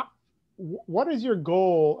 How, what is your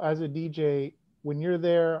goal as a DJ when you're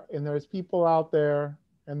there and there's people out there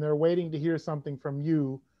and they're waiting to hear something from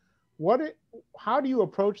you? How do you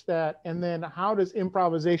approach that? And then how does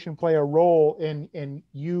improvisation play a role in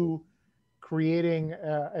you creating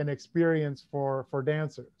an experience for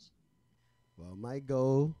dancers? Well, my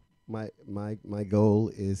goal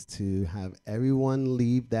is to have everyone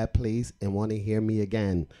leave that place and want to hear me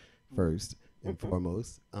again, first and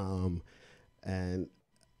foremost. And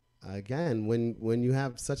again, when you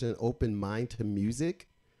have such an open mind to music,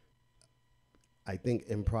 I think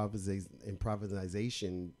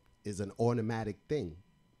improvisation is an automatic thing,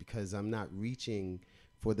 because I'm not reaching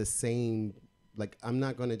for the same, like, I'm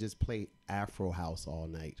not going to just play Afro house all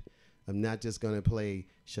night. I'm not just going to play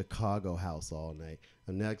Chicago house all night.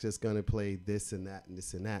 I'm not just going to play this and that and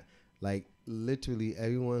this and that. Like, literally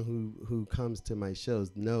everyone who comes to my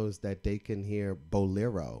shows knows that they can hear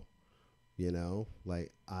bolero,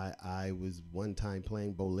 like I was one time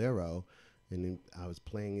playing bolero, and then I was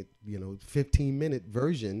playing it, 15-minute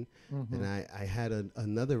version. Mm-hmm. And I had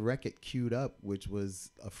another record queued up, which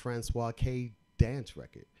was a Francois K dance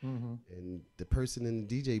record. Mm-hmm. And the person in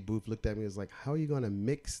the DJ booth looked at me and was like, how are you going to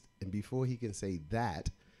mix? And before he can say that,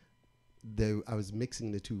 I was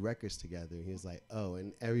mixing the two records together. And he was like, oh,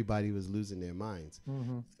 and everybody was losing their minds.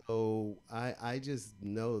 Mm-hmm. So I just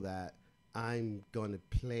know that I'm going to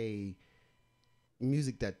play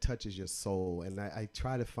music that touches your soul. And I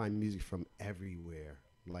try to find music from everywhere,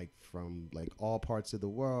 like from like all parts of the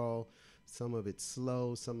world. Some of it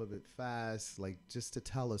slow, some of it fast, like just to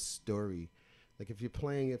tell a story. Like if you're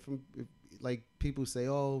playing it like people say,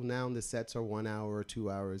 oh, now the sets are 1 hour or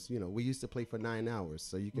 2 hours. We used to play for 9 hours,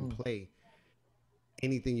 so you can play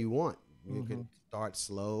anything you want. You can start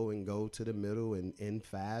slow and go to the middle and end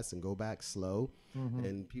fast and go back slow. Mm-hmm.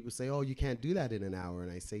 And people say, oh, you can't do that in an hour.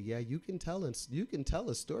 And I say, yeah, you can tell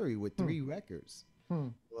a story with 3 records.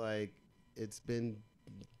 Like, it's been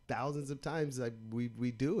thousands of times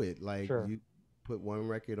we do it. Like, Sure. You put one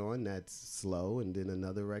record on that's slow and then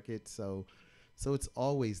another record. So it's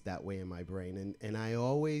always that way in my brain. And I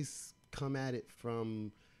always come at it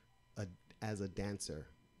from as a dancer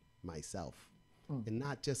myself. And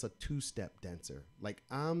not just a 2-step dancer. Like,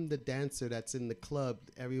 I'm the dancer that's in the club.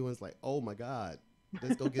 Everyone's like, oh my God,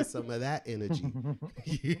 let's go get some of that energy.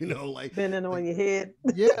 Like Bending on your head.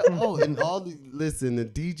 Yeah. Oh, and listen, the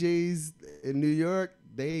DJs in New York,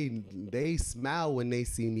 they smile when they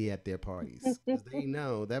see me at their parties, because they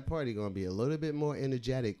know that party gonna be a little bit more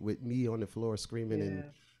energetic with me on the floor screaming and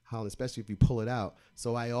hollering, especially if you pull it out.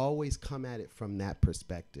 So I always come at it from that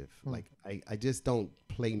perspective. Like, I just don't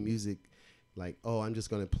play music like, oh, I'm just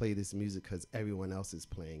going to play this music because everyone else is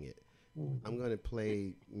playing it. I'm going to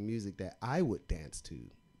play music that I would dance to,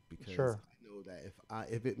 because I know that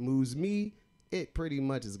if it moves me, it pretty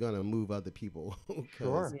much is going to move other people.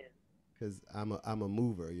 Sure. Because I'm a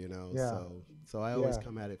mover, Yeah. So I always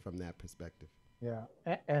come at it from that perspective. Yeah.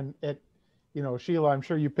 And it, Sheila, I'm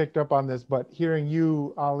sure you picked up on this, but hearing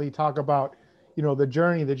you, Ali, talk about, the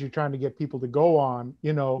journey that you're trying to get people to go on,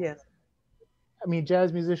 Yes. I mean,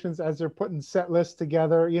 jazz musicians, as they're putting set lists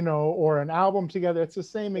together, or an album together, it's the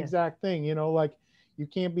same exact thing, like you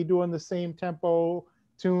can't be doing the same tempo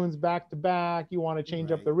tunes back to back. You want to change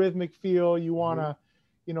up the rhythmic feel. You want to,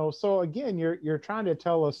 so again, you're trying to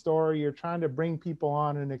tell a story. You're trying to bring people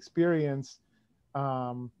on an experience.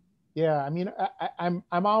 Yeah, I mean,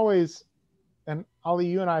 I'm always, and Ali,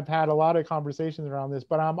 you and I've had a lot of conversations around this,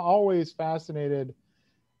 but I'm always fascinated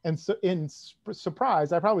and so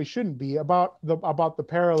surprised, I probably shouldn't be, about the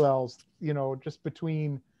parallels, just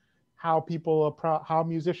between how how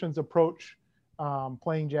musicians approach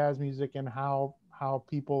playing jazz music, and how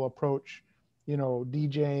people approach,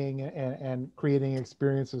 DJing and creating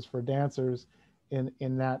experiences for dancers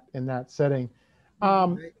in that setting.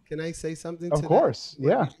 Can I say something Of to that? course, What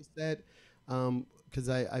yeah. you just said, because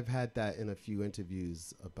I've had that in a few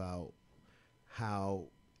interviews about how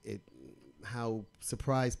it how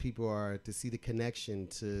surprised people are to see the connection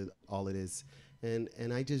to all of this, and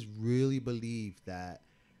I just really believe that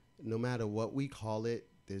no matter what we call it,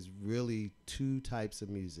 there's really two types of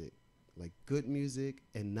music, like good music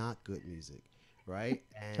and not good music, right?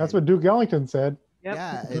 That's And what Duke Ellington said. Yep.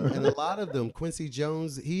 yeah, and a lot of them, Quincy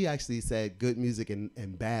Jones, he actually said good music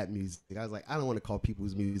and bad music. I was like, I don't want to call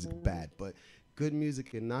people's music bad, but good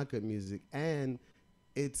music and not good music. And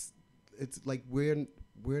it's like we're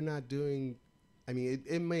not doing, I mean,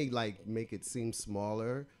 it may like make it seem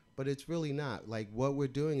smaller, but it's really not. Like what we're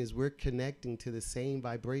doing is we're connecting to the same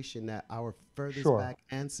vibration that our furthest Sure. back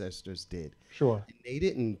ancestors did. Sure. And they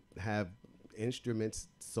didn't have instruments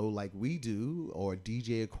so like we do or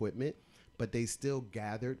DJ equipment, but they still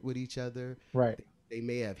gathered with each other. Right. They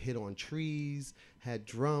may have hit on trees, had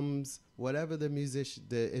drums, whatever the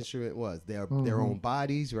instrument was, their own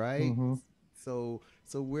bodies, right? Mm-hmm. So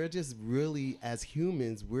we're just really, as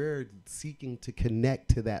humans, we're seeking to connect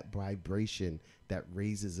to that vibration that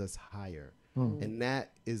raises us higher. And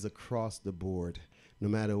that is across the board, no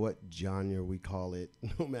matter what genre we call it,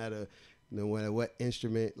 no matter what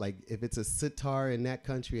instrument. Like if it's a sitar in that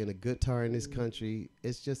country and a guitar in this country,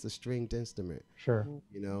 it's just a stringed instrument. Sure.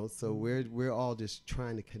 You know, so we're all just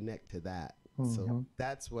trying to connect to that. So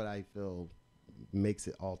that's what I feel makes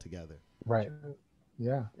it all together. Right.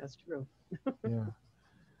 Yeah. That's true. Yeah.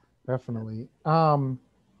 Definitely.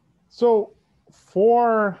 So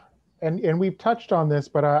for and we've touched on this,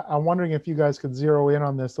 but I'm wondering if you guys could zero in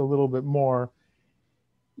on this a little bit more.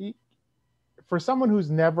 For someone who's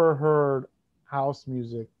never heard house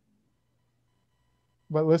music,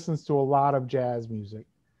 but listens to a lot of jazz music,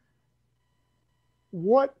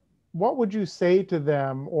 what would you say to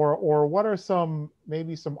them, or what are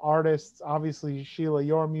maybe some artists? Obviously, Sheila,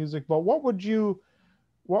 your music, but what would you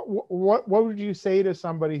say to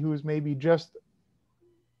somebody who's maybe just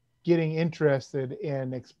getting interested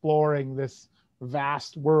in exploring this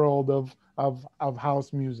vast world of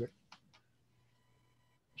house music?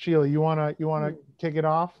 Sheila, you wanna kick it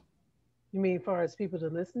off? You mean as far as people to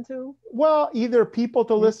listen to? Well, either people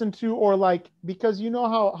to listen to, or like, because you know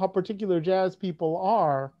how particular jazz people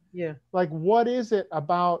are. Yeah. Like, what is it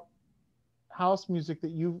about house music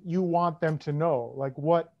that you want them to know? Like,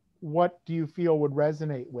 what do you feel would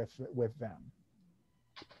resonate with them?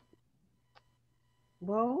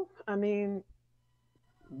 Well, I mean,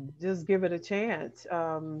 just give it a chance.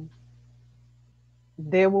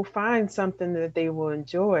 They will find something that they will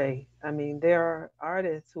enjoy. I mean, there are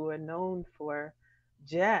artists who are known for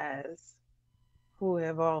jazz who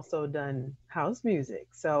have also done house music.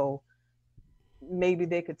 So maybe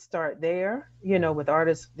they could start there, with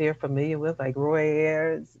artists they're familiar with, like Roy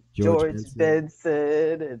Ayers, George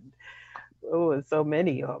Benson, and so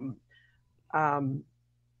many of them.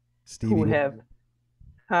 Stevie who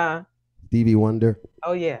have, Stevie Wonder.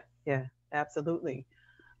 Oh yeah, absolutely.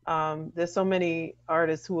 There's so many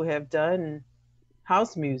artists who have done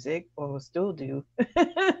house music or still do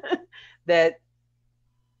that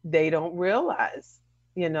they don't realize,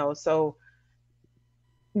 so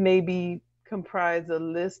maybe comprise a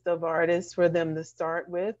list of artists for them to start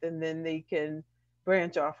with, and then they can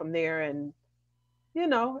branch off from there. And,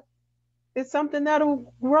 it's something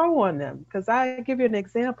that'll grow on them. Because I give you an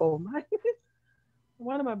example.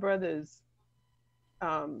 One of my brothers,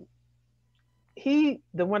 the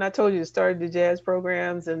one I told you started the jazz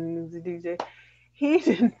programs and the DJ, he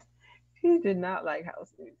did not like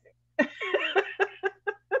house music.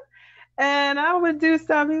 And I would do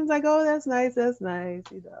something. He was like, "Oh, that's nice,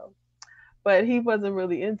 but he wasn't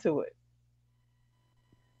really into it.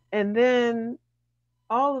 And then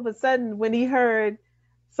all of a sudden, when he heard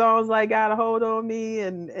songs like "Got a Hold on Me"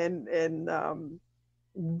 and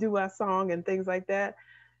 "Do Our Song" and things like that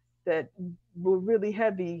were really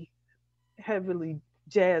heavily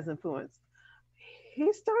jazz influenced,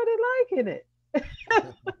 he started liking it.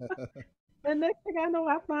 And next thing I know,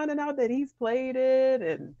 I'm finding out that he's played it,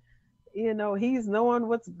 and he's knowing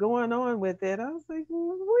what's going on with it. I was like,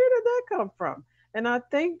 well, where did that come from? And I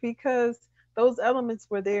think because those elements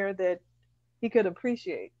were there that he could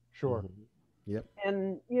appreciate. Sure. Yep.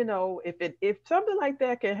 And if something like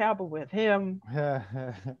that can happen with him,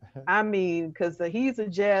 I mean, because he's a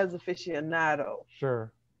jazz aficionado.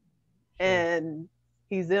 Sure. And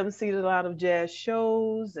he's emceed a lot of jazz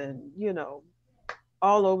shows and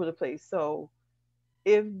all over the place. So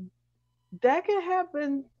if that can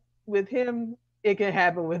happen with him, it can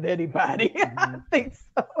happen with anybody. I think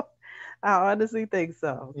so. I honestly think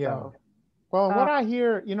so. Yeah. So. Well, Uh, what I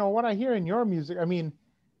hear, what I hear in your music, I mean,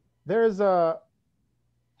 there's a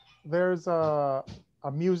there's a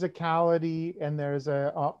musicality, and there's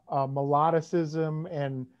a melodicism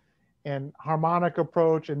and harmonic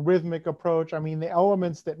approach and rhythmic approach. I mean, the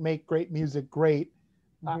elements that make great music great,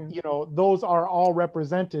 mhm. those are all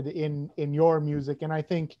represented in your music. And I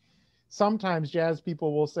think sometimes jazz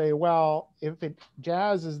people will say, well, if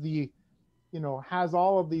jazz is has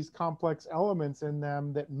all of these complex elements in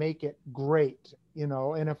them that make it great,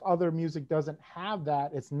 and if other music doesn't have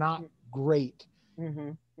that, it's not great.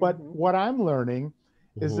 Mhm. But Mhm. what I'm learning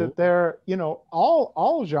is Mm-hmm. that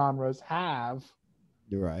all genres have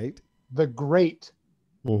You're right. the great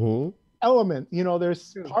Mm-hmm. element.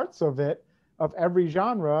 There's True. parts of every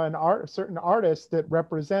genre and certain artists that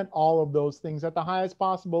represent all of those things at the highest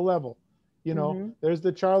possible level. Mhm. There's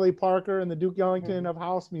the Charlie Parker and the Duke Ellington Mhm. of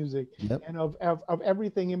house music, Yep. and of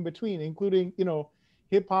everything in between, including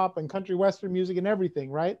hip hop and country western music and everything.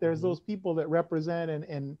 Right? There's Mm-hmm. those people that represent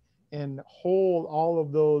and hold all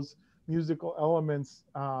of those musical elements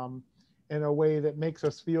in a way that makes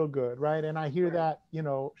us feel good. Right? And I hear Right.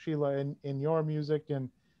 that, Sheila, in your music. And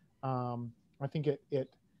I think it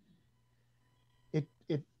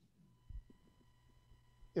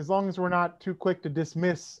as long as we're not too quick to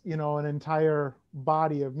dismiss, an entire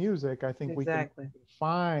body of music, I think we can Exactly.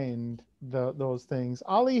 find those things.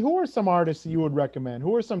 Ali, who are some artists you would recommend?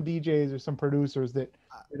 Who are some DJs or some producers that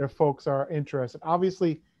if folks are interested?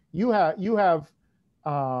 Obviously, you have you have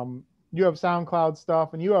you have SoundCloud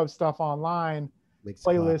stuff, and you have stuff online, Mixed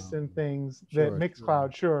playlists cloud. and things that Sure. Sure.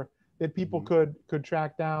 Mixcloud, sure, that people Mm-hmm. could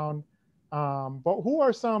track down. But who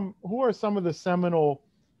are some of the seminal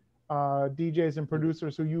DJs and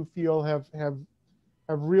producers who you feel have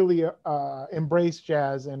really embraced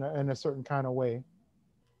jazz in a certain kind of way?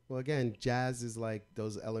 Well, again, jazz is like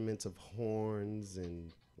those elements of horns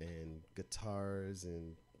and guitars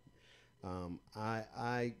and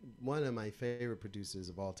I one of my favorite producers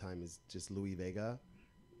of all time is just Louis Vega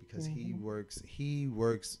because Mhm. he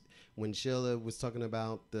works when Sheila was talking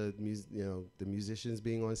about the musicians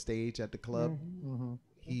being on stage at the club. Mhm. Mm-hmm.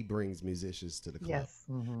 He brings musicians to the club. Yes,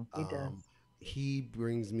 Mm-hmm. he does. Um, he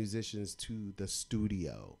brings musicians to the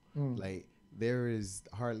studio. Mm. Like there is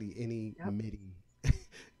hardly any Yep. MIDI.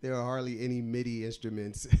 There are hardly any MIDI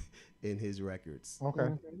instruments in his records. Okay.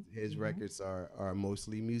 Mhm. His Mhm. records are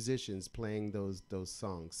mostly musicians playing those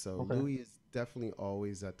songs. So Okay. Louis is definitely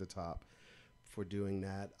always at the top for doing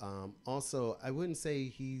that. Also, I wouldn't say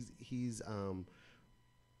he's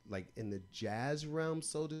like in the jazz realm,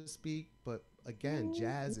 so to speak, but again,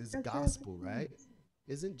 jazz He's is got jazz gospel, right? influence.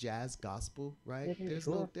 Isn't jazz gospel, right? It is.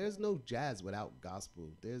 Sure. There's no jazz without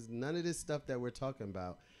gospel. There's none of this stuff that we're talking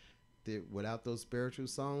about. Without those spiritual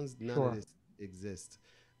songs, none of Sure. this exists.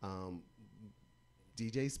 Um,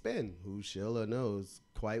 DJ Spin, who Sheila knows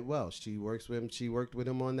quite well, she works with him. She worked with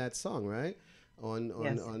him on that song, right?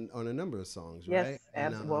 Yes. On a number of songs, Yes. right?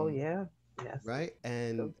 And Absolutely. Well, yeah. Yes. right?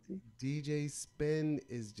 And Go-to. DJ Spin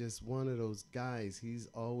is just one of those guys. He's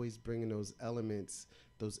always bringing those elements,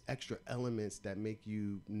 those extra elements that make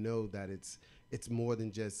you know that it's more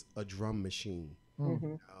than just a drum machine, Mm.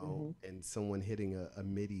 Mhm. Mhm. and someone hitting a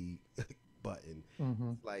MIDI button.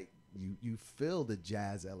 Mm-hmm. Like you feel the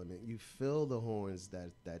jazz element, you feel the horns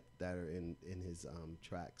that are in his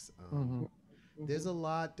tracks. Mm-hmm. There's Mhm. a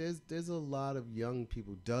lot. There's a lot of young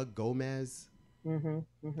people. Doug Gomez. Mhm.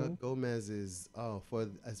 Mhm. Doug Gomez is for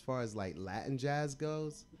as far as like Latin jazz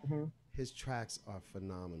goes, Mhm. his tracks are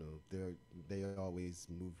phenomenal. They always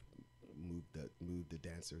move the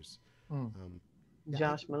dancers. Mm. Yeah,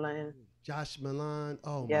 Josh Milan. Josh Milan.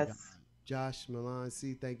 Oh my God, Yes. Josh Milan.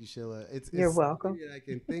 See, thank you, Sheila. You're It's so welcome. many that I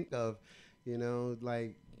can think of.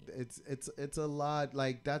 Like it's a lot.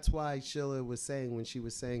 Like that's why Sheila was saying when she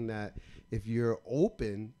was saying that if you're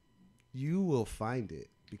open, you will find it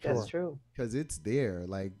That's Sure. true. because it's there.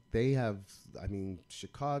 Like they have, I mean,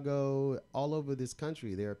 Chicago, all over this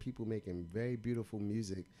country, there are people making very beautiful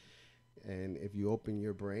music. And if you open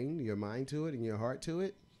your brain, your mind to it, and your heart to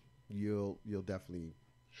it, you'll definitely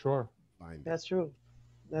Sure. find it. That's true.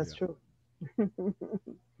 That's Yeah. true.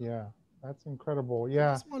 Yeah. That's incredible. I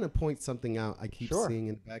Yeah. just want to point something out. I keep Sure. seeing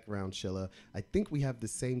in the background, Sheila. I think we have the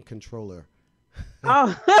same controller.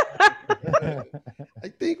 Oh, I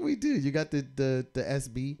think we do. You got the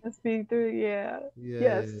SB. that's B3. Yeah. Yeah,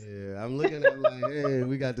 Yes. yeah. I'm looking at it like, hey,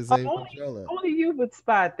 we got the Oh, same only, controller. only you would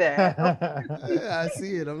spot that. Oh, Yeah, I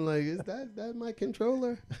see it. I'm like, is that my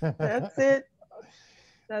controller? that's it.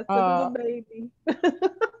 That's the little uh, baby.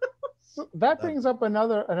 so that Love brings it. up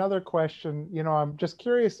another question. I'm just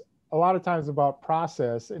curious a lot of times about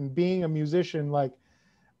process and being a musician. Like,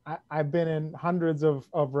 I've been in hundreds of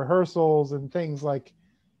rehearsals and things like,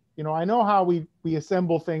 I know how we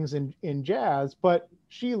assemble things in jazz, but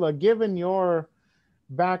Sheila, given your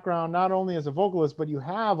background, not only as a vocalist, but you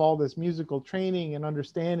have all this musical training and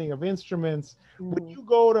understanding of instruments, when you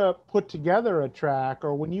go to put together a track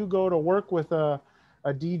or when you go to work with a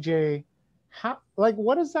DJ,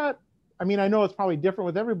 what is that? I mean, I know it's probably different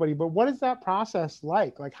with everybody, but what is that process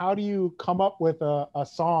like? Like, how do you come up with a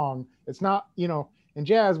song? It's not, in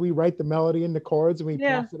jazz, we write the melody and the chords and we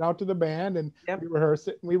pass it out to the band and we rehearse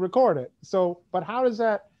it and we record it. So, but how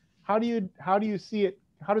do you see it?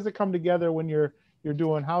 How does it come together when you're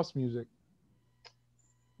doing house music?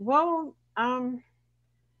 Well,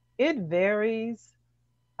 it varies.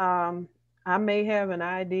 I may have an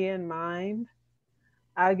idea in mind.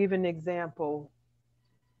 I'll give an example.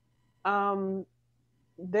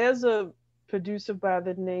 There's a producer by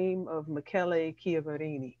the name of Michele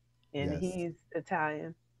Chiavarini, and he's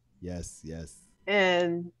Italian. Yes.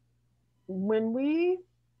 And when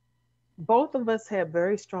both of us have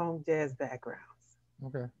very strong jazz backgrounds.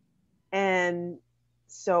 Okay. And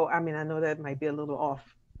so, I mean, I know that might be a little off,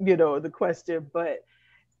 the question, but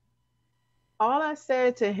all I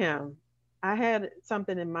said to him, I had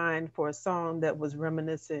something in mind for a song that was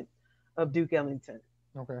reminiscent of Duke Ellington.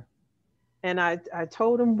 Okay. And I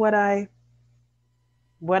told him what I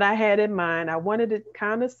had in mind. I wanted it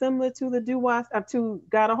kind of similar to the doo-wop, to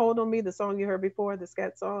Got a Hold on Me, the song you heard before, the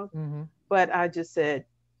scat song. Mm-hmm. But I just said,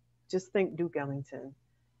 just think Duke Ellington.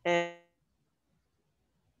 And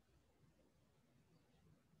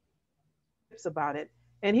about it.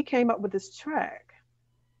 And he came up with this track.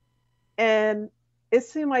 And it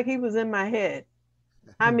seemed like he was in my head.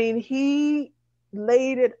 I mean, he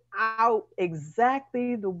laid it out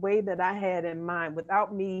exactly the way that I had in mind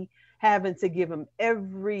without me having to give him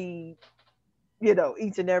every,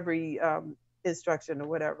 each and every instruction or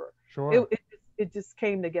whatever. Sure. It just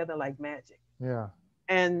came together like magic. Yeah.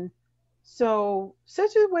 And so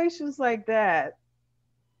situations like that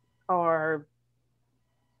are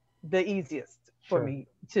the easiest for me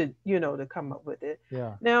to, to come up with it.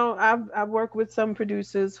 Yeah. Now I've worked with some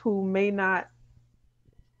producers who may not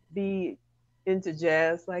be into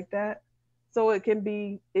jazz like that. So it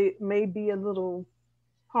may be a little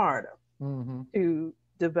harder to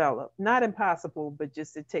develop. Not impossible, but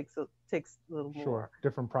just it takes a little more. Sure.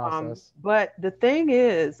 Different process. But the thing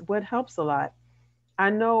is, what helps a lot,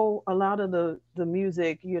 I know a lot of the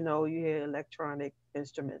music, you hear electronic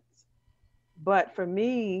instruments. But for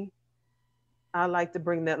me, I like to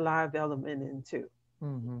bring that live element in too.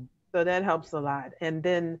 Mm-hmm. So that helps a lot. And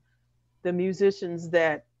then the musicians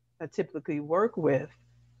that I typically work with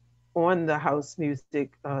on the house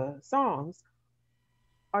music songs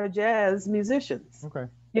are jazz musicians. Okay.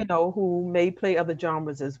 Who may play other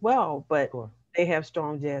genres as well, but Sure. they have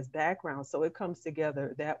strong jazz backgrounds. So it comes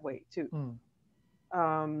together that way too.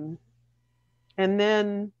 And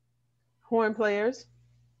then horn players.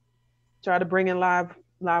 Try to bring in live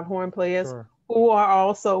horn players Sure. who are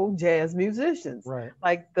also jazz musicians. Right.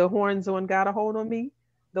 Like the horns on Got a Hold on Me.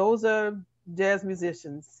 Those are jazz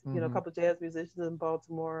musicians. A couple of jazz musicians in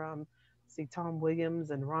Baltimore. See Tom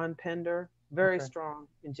Williams and Ron Pender. Very strong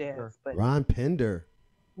in jazz. Sure. But Ron Pender.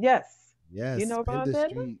 Yes. Yes. You know Ron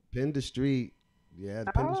Pender? Pender Street. Yeah,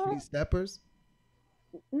 the Pender Street Steppers.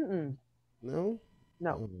 Mm-mm. No?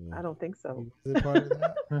 No, I don't think so. Is it part of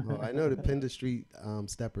that? Oh, I know the Pender Street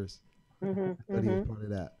Steppers. Mm-hmm, But he was part of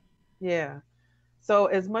that. Yeah. So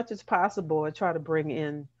as much as possible, I try to bring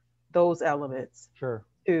in those elements. Sure.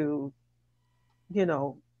 To,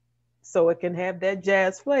 so it can have that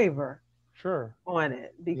jazz flavor. Sure. On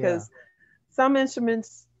it, because some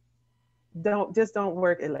instruments don't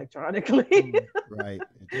work electronically. Right.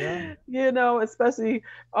 Yeah. Especially,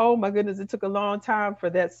 oh my goodness, it took a long time for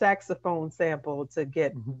that saxophone sample to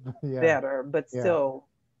get better, but still,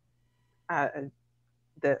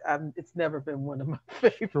 it's never been one of my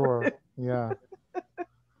favorites. Sure. Yeah.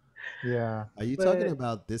 Yeah. Are you talking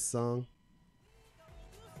about this song?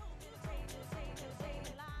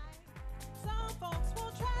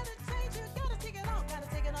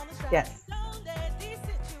 Yes.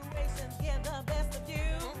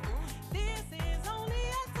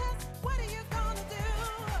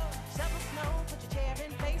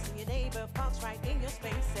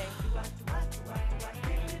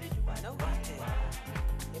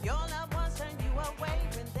 If your loved ones turned you away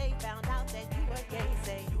when they found out that you were gay,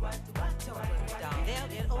 say you want to they'll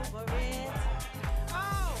get over it.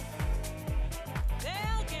 Oh,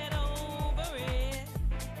 they'll get over it.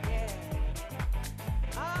 Yeah.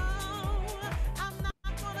 Oh, I'm not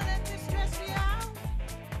gonna let this stress me out,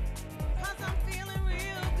 'cause I'm feeling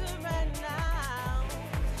real good right now.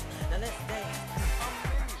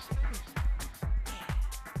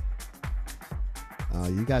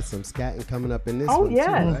 You got some scatting coming up in this Oh one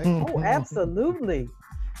yes. too, right? Oh, absolutely.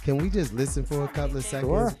 Can we just listen for a couple of seconds?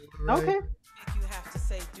 Sure. Right? Okay. Make you have to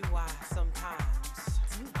say do I sometimes.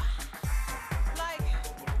 Like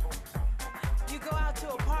you go out to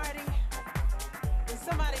a party and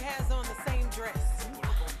somebody has on the same dress.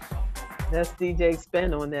 That's DJ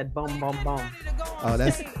Spin on that Well, bum you bum get bum. ready to go on Oh,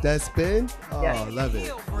 that's stage. that spin? Oh, Yeah. love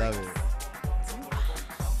it. Love it.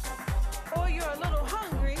 Or you're a little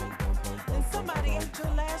hungry and somebody ate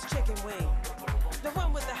your last chicken wing. The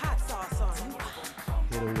one with the hot sauce on it.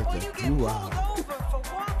 Hit him Or with you the get pulled doo-wah. over for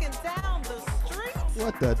walking down the street.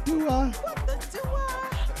 What the doo-wah? What the do-I?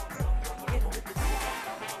 Hit 'em with the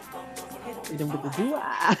Hit him with the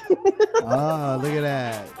do-ah. Oh, look at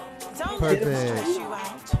that. Don't Perfect. let 'em stress you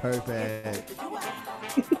out. Perfect.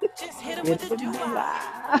 Just hit 'em Hit with him the with the do-I.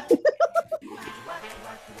 do-ah.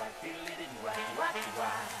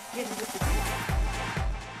 Hit 'em with the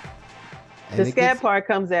And The it scat gets- part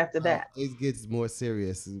comes after that. It gets more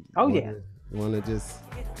serious. Oh, yeah. Wanna just,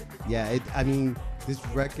 yeah. I mean, this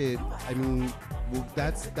record. I mean, well,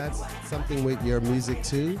 that's something with your music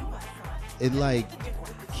too. It like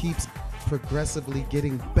keeps progressively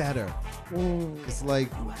getting better. It's like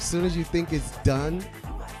as soon as you think it's done,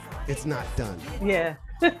 it's not done. Yeah.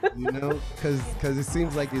 You know, because it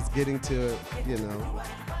seems like it's getting to, you know,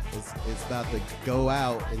 it's about to go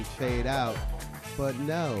out and fade out, but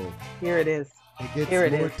no, Here it is. it gets Here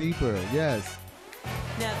it more is. deeper. Yes.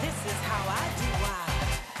 Now this is how I do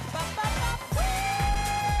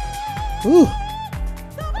Ooh.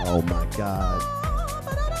 Oh my God.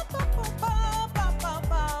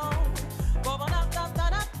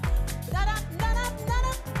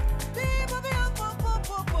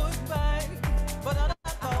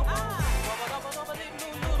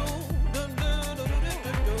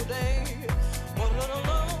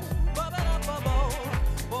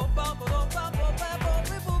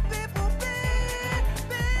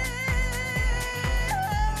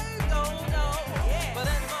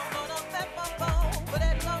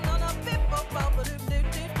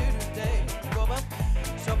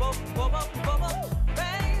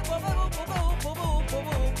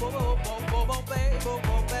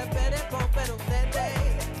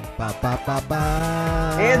 Ba, ba, ba, ba.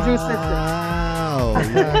 Andrew Simpson. Wow.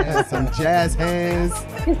 Yeah, some jazz hands.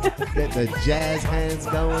 Get the jazz hands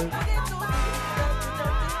going.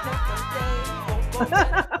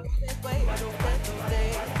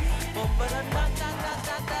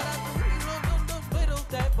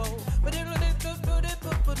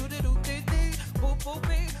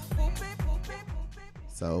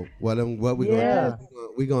 So what we Yes.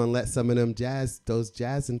 gonna let some of them those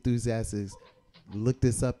jazz enthusiasts look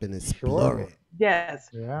this up and explore Sure. it. Yes.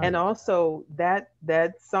 Yeah. And also that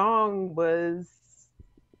song was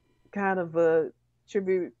kind of a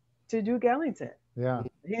tribute to Duke Ellington. Yeah.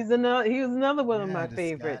 He was another one of Yeah, my the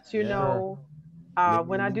favorites. scat, You yeah. know,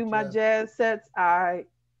 when I do my Jazz. jazz sets, I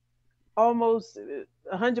almost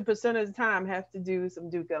 100% of the time have to do some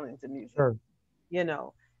Duke Ellington music. Sure. You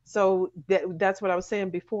know, so that's what I was saying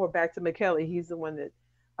before. Back to McKelly, he's the one that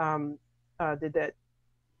did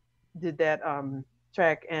that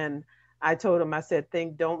track, and I told him, I said,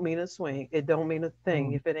 "Think don't mean a swing. It don't mean a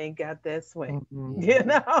thing if it ain't got that swing." Mhm. You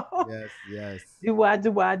know, Yes, yes. do I,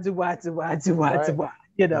 do I, do I, do I, do I, do I,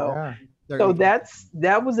 you know. Yeah. So Certainly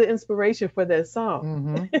that was the inspiration for that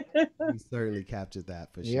song. Mhm. he certainly captured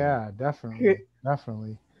that for sure. Yeah, definitely.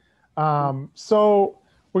 Definitely. So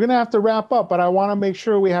we're going to have to wrap up, but I want to make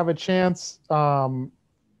sure we have a chance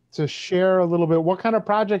to share a little bit. What kind of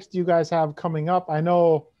projects do you guys have coming up? I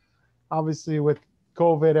know obviously with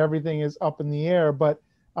COVID, everything is up in the air, but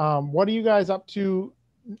what are you guys up to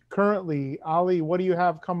currently? Ali, what do you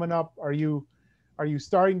have coming up? Are you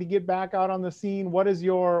starting to get back out on the scene? What is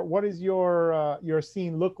your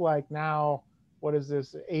scene look like now? What is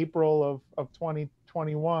this, April of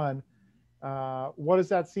 2021? What does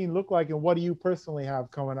that scene look like, and what do you personally have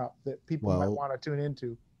coming up that people might want to tune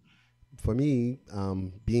into? For me,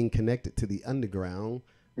 being connected to the underground,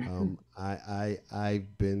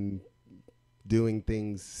 I've been doing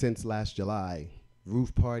things since last July.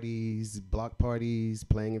 Roof parties, block parties,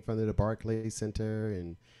 playing in front of the Barclays Center,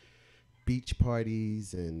 and beach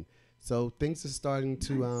parties, and so things are starting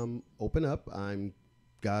to open up. I'm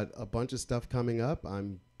got a bunch of stuff coming up.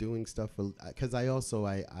 I'm doing stuff because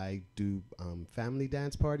I do family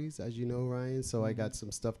dance parties, as you know, Ryan. So I got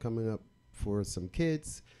some stuff coming up for some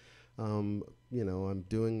kids. You know, I'm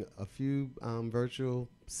doing a few virtual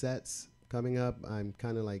sets coming up. I'm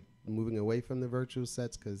kind of like moving away from the virtual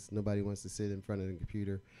sets because nobody wants to sit in front of the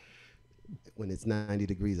computer when it's 90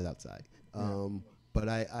 degrees outside. But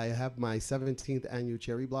I have my 17th annual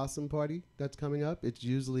Cherry Blossom Party that's coming up. It's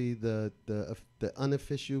usually the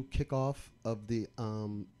unofficial kickoff of the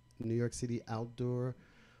New York City outdoor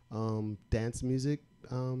dance music.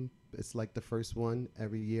 It's like the first one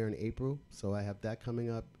every year in April. So I have that coming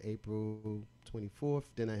up April 24th.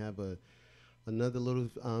 Then I have another little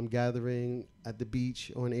gathering at the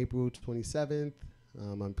beach on April 27th.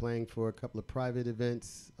 I'm playing for a couple of private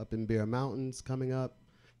events up in Bear Mountains coming up.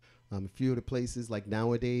 A few of the places like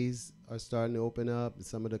nowadays are starting to open up.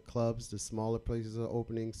 Some of the clubs, the smaller places are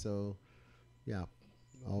opening. So, yeah,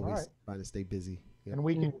 always trying to stay busy. Yeah.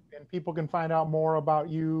 And people can find out more about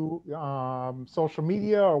you, social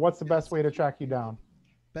media, or what's the best way to track you down?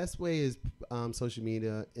 Best way is social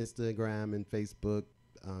media, Instagram and Facebook.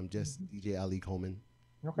 Just DJ Ali Coleman.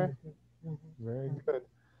 Okay, very good.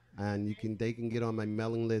 And they can get on my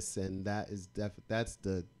mailing list, and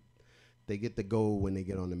they get the gold when they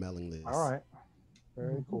get on the mailing list. All right,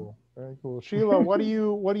 very cool, very cool. Sheila,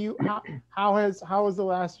 how has the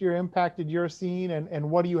last year impacted your scene,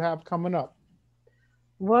 and what do you have coming up?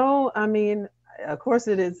 Well, I mean, of course,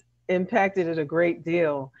 it has impacted it a great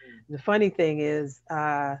deal. The funny thing is,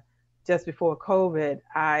 just before COVID,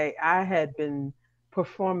 I had been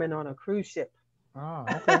performing on a cruise ship. Ah,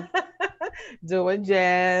 okay. Doing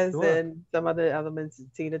jazz Sure. and some other elements,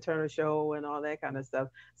 Tina Turner show and all that kind of stuff.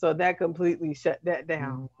 So that completely shut that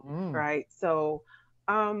down, Mm. right? So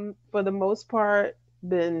for the most part,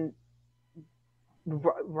 been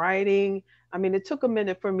writing. I mean, it took a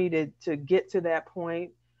minute for me to get to that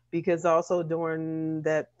point because also during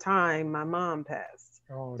that time, my mom passed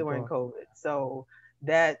during COVID. So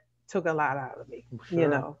that took a lot out of me, Sure. you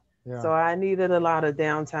know. Yeah. So I needed a lot of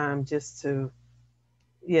downtime just to,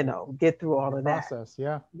 you know, get through all of that. Process,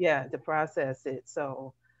 yeah. Yeah, to process it.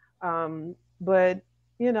 So, but,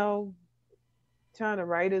 you know, trying to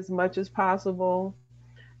write as much as possible.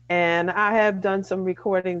 And I have done some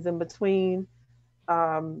recordings in between.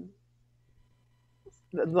 As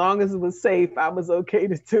long as it was safe, I was okay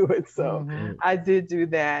to do it. So I did do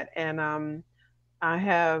that. And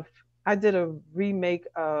I did a remake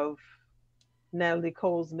of Natalie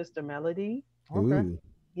Cole's Mr. Melody. Okay. Ooh.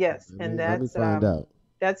 Yes, Let and me find out.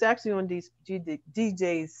 that's actually on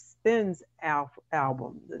DJ Spin's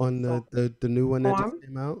album. On the new one that just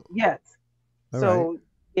came out? Yes. All So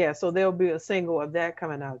yeah, so there'll be a single of that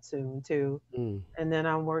coming out soon too. Mm. And then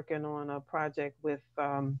I'm working on a project with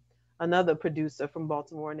another producer from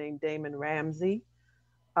Baltimore named Damon Ramsey.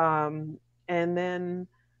 And then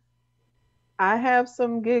I have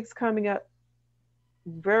some gigs coming up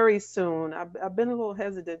very soon. I've been a little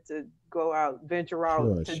hesitant to go out, venture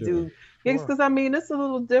out to do gigs because I mean it's a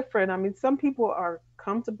little different. I mean, some people are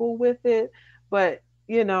comfortable with it, but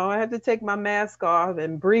you know, I have to take my mask off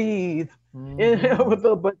and breathe with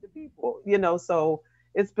a bunch of people, you know, so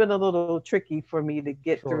it's been a little tricky for me to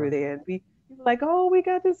get through there and be like, oh, we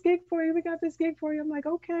got this gig for you. We got this gig for you. I'm like,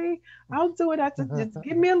 okay, I'll do it. Just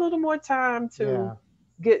give me a little more time to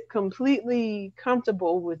get completely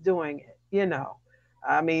comfortable with doing it, you know.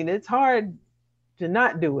 I mean, it's hard to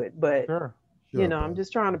not do it, but you know, I'm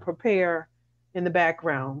just trying to prepare in the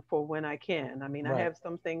background for when I can. I mean, I have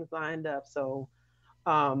some things lined up, so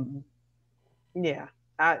yeah,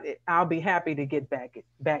 I'll be happy to get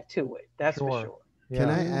back to it. That's for sure.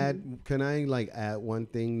 Yeah. Can I add one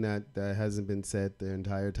thing that hasn't been said the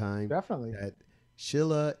entire time? Definitely. That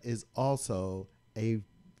Sheila is also a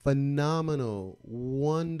phenomenal,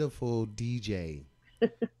 wonderful DJ.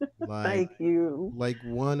 Thank you.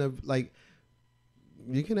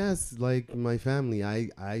 You can ask my family. I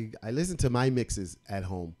listen to my mixes at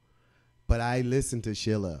home, but I listen to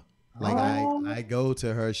Sheila. I go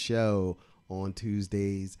to her show on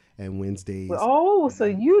Tuesdays and Wednesdays. Oh, so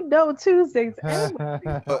you know Tuesdays.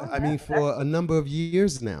 I mean, for a number of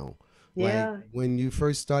years now. Yeah. Like when you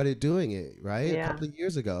first started doing it, right? A couple of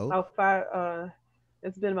years ago.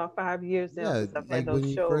 It's been about 5 years now. Yeah, since I've like had when those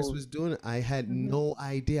you shows. first was doing it, I had no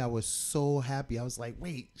idea. I was so happy. I was like,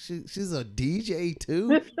 wait, she's a DJ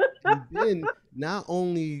too? And then not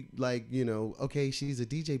only okay, she's a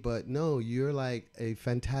DJ, but no, you're like a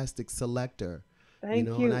fantastic selector. Thank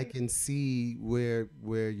you. And I can see where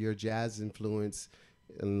your jazz influence,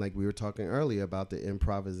 and like we were talking earlier about the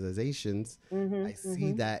improvisations, I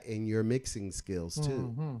see that in your mixing skills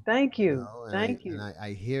too. Thank you. Thank you. And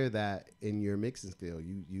I hear that in your mixing skill.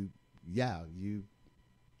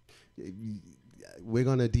 We're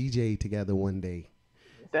gonna DJ together one day.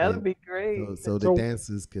 That'd be great. So the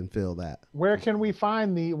dancers can feel that. Where can we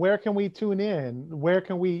where can we tune in? Where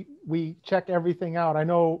can we check everything out? I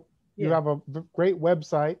know you have a great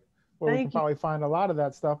website where we can probably find a lot of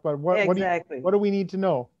that stuff, but what do we need to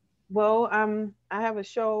know? Well, I have a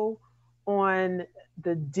show on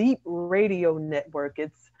the Deep Radio Network.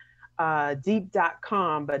 It's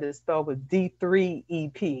deep.com, but it's spelled with Okay.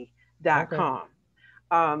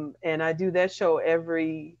 D3EP.com. And I do that show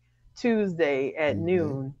every Tuesday at Okay.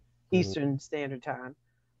 noon Cool. Eastern Standard Time.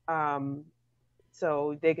 Um,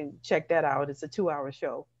 so they can check that out. It's a 2 hour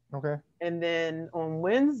show. Okay. And then on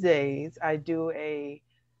Wednesdays, I do a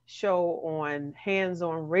show on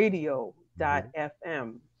Mhm.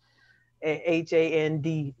 handsonradio.fm,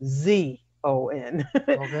 HANDZON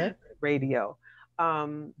Okay. radio.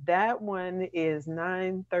 That one is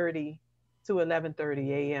 9:30 to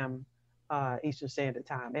 11:30 a.m. Eastern Standard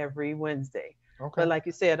Time every Wednesday. Okay. But like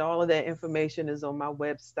you said, all of that information is on my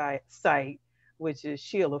website, which is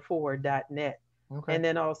sheilaford.net. Okay. And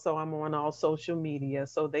then also I'm on all social media,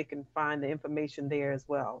 so they can find the information there as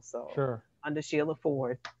well. So Sure. under Sheila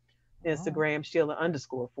Ford, Oh, Instagram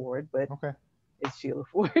Sheila_Ford, but okay. it's Sheila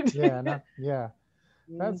Ford. Yeah. Not. Yeah.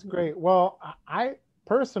 That's Mhm. great. Well, I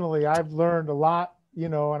personally, I've learned a lot,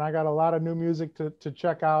 and I got a lot of new music to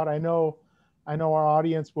check out. I know our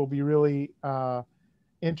audience will be really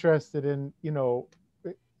interested in,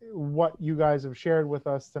 what you guys have shared with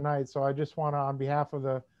us tonight. So I just want to, on behalf of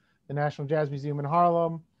the National Jazz Museum in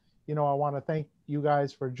Harlem, I want to thank you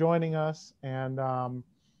guys for joining us. And,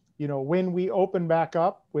 when we open back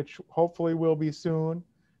up, which hopefully will be soon,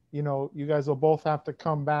 you guys will both have to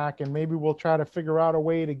come back, and maybe we'll try to figure out a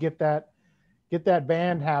way to get that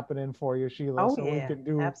band happening for you, Sheila, Oh so we yeah, can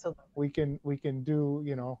do absolutely. we can do,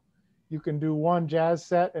 you can do one jazz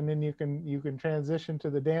set, and then you can transition to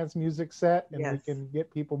the dance music set, and we Yes. can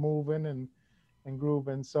get people moving and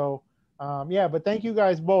grooving. So yeah, but thank you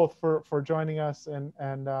guys both for joining us, and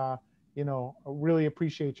really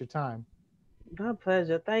appreciate your time. My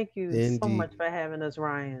pleasure. Thank you so much Indeed. for having us,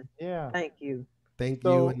 Ryan. Yeah. Thank you. Thank you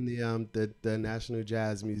So and the National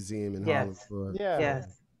Jazz Museum in Harlem Yes. yeah,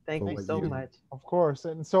 Yes. Thank for you thank what you so you. do. much. Of course.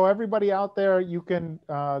 And so everybody out there, you can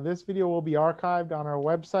this video will be archived on our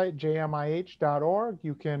website, jmih.org.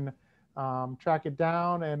 You can track it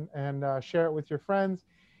down and share it with your friends.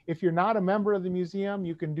 If you're not a member of the museum,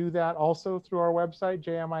 you can do that also through our website,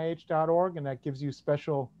 jmih.org, and that gives you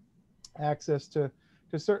special access to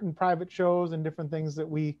certain private shows and different things that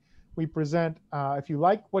we present. If you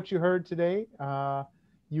like what you heard today,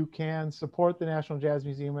 you can support the National Jazz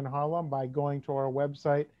Museum in Harlem by going to our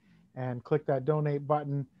website and click that donate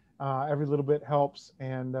button. Every little bit helps,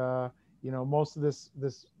 and most of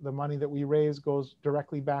the money that we raise goes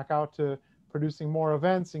directly back out to producing more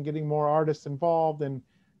events and getting more artists involved, and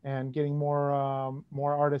getting more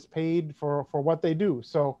artists paid for what they do.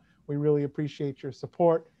 So we really appreciate your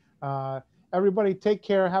support. Uh, Everybody, take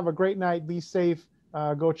care. Have a great night. Be safe.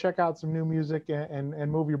 Go check out some new music,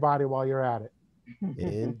 and move your body while you're at it.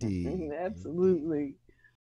 Indeed. Indeed. Absolutely.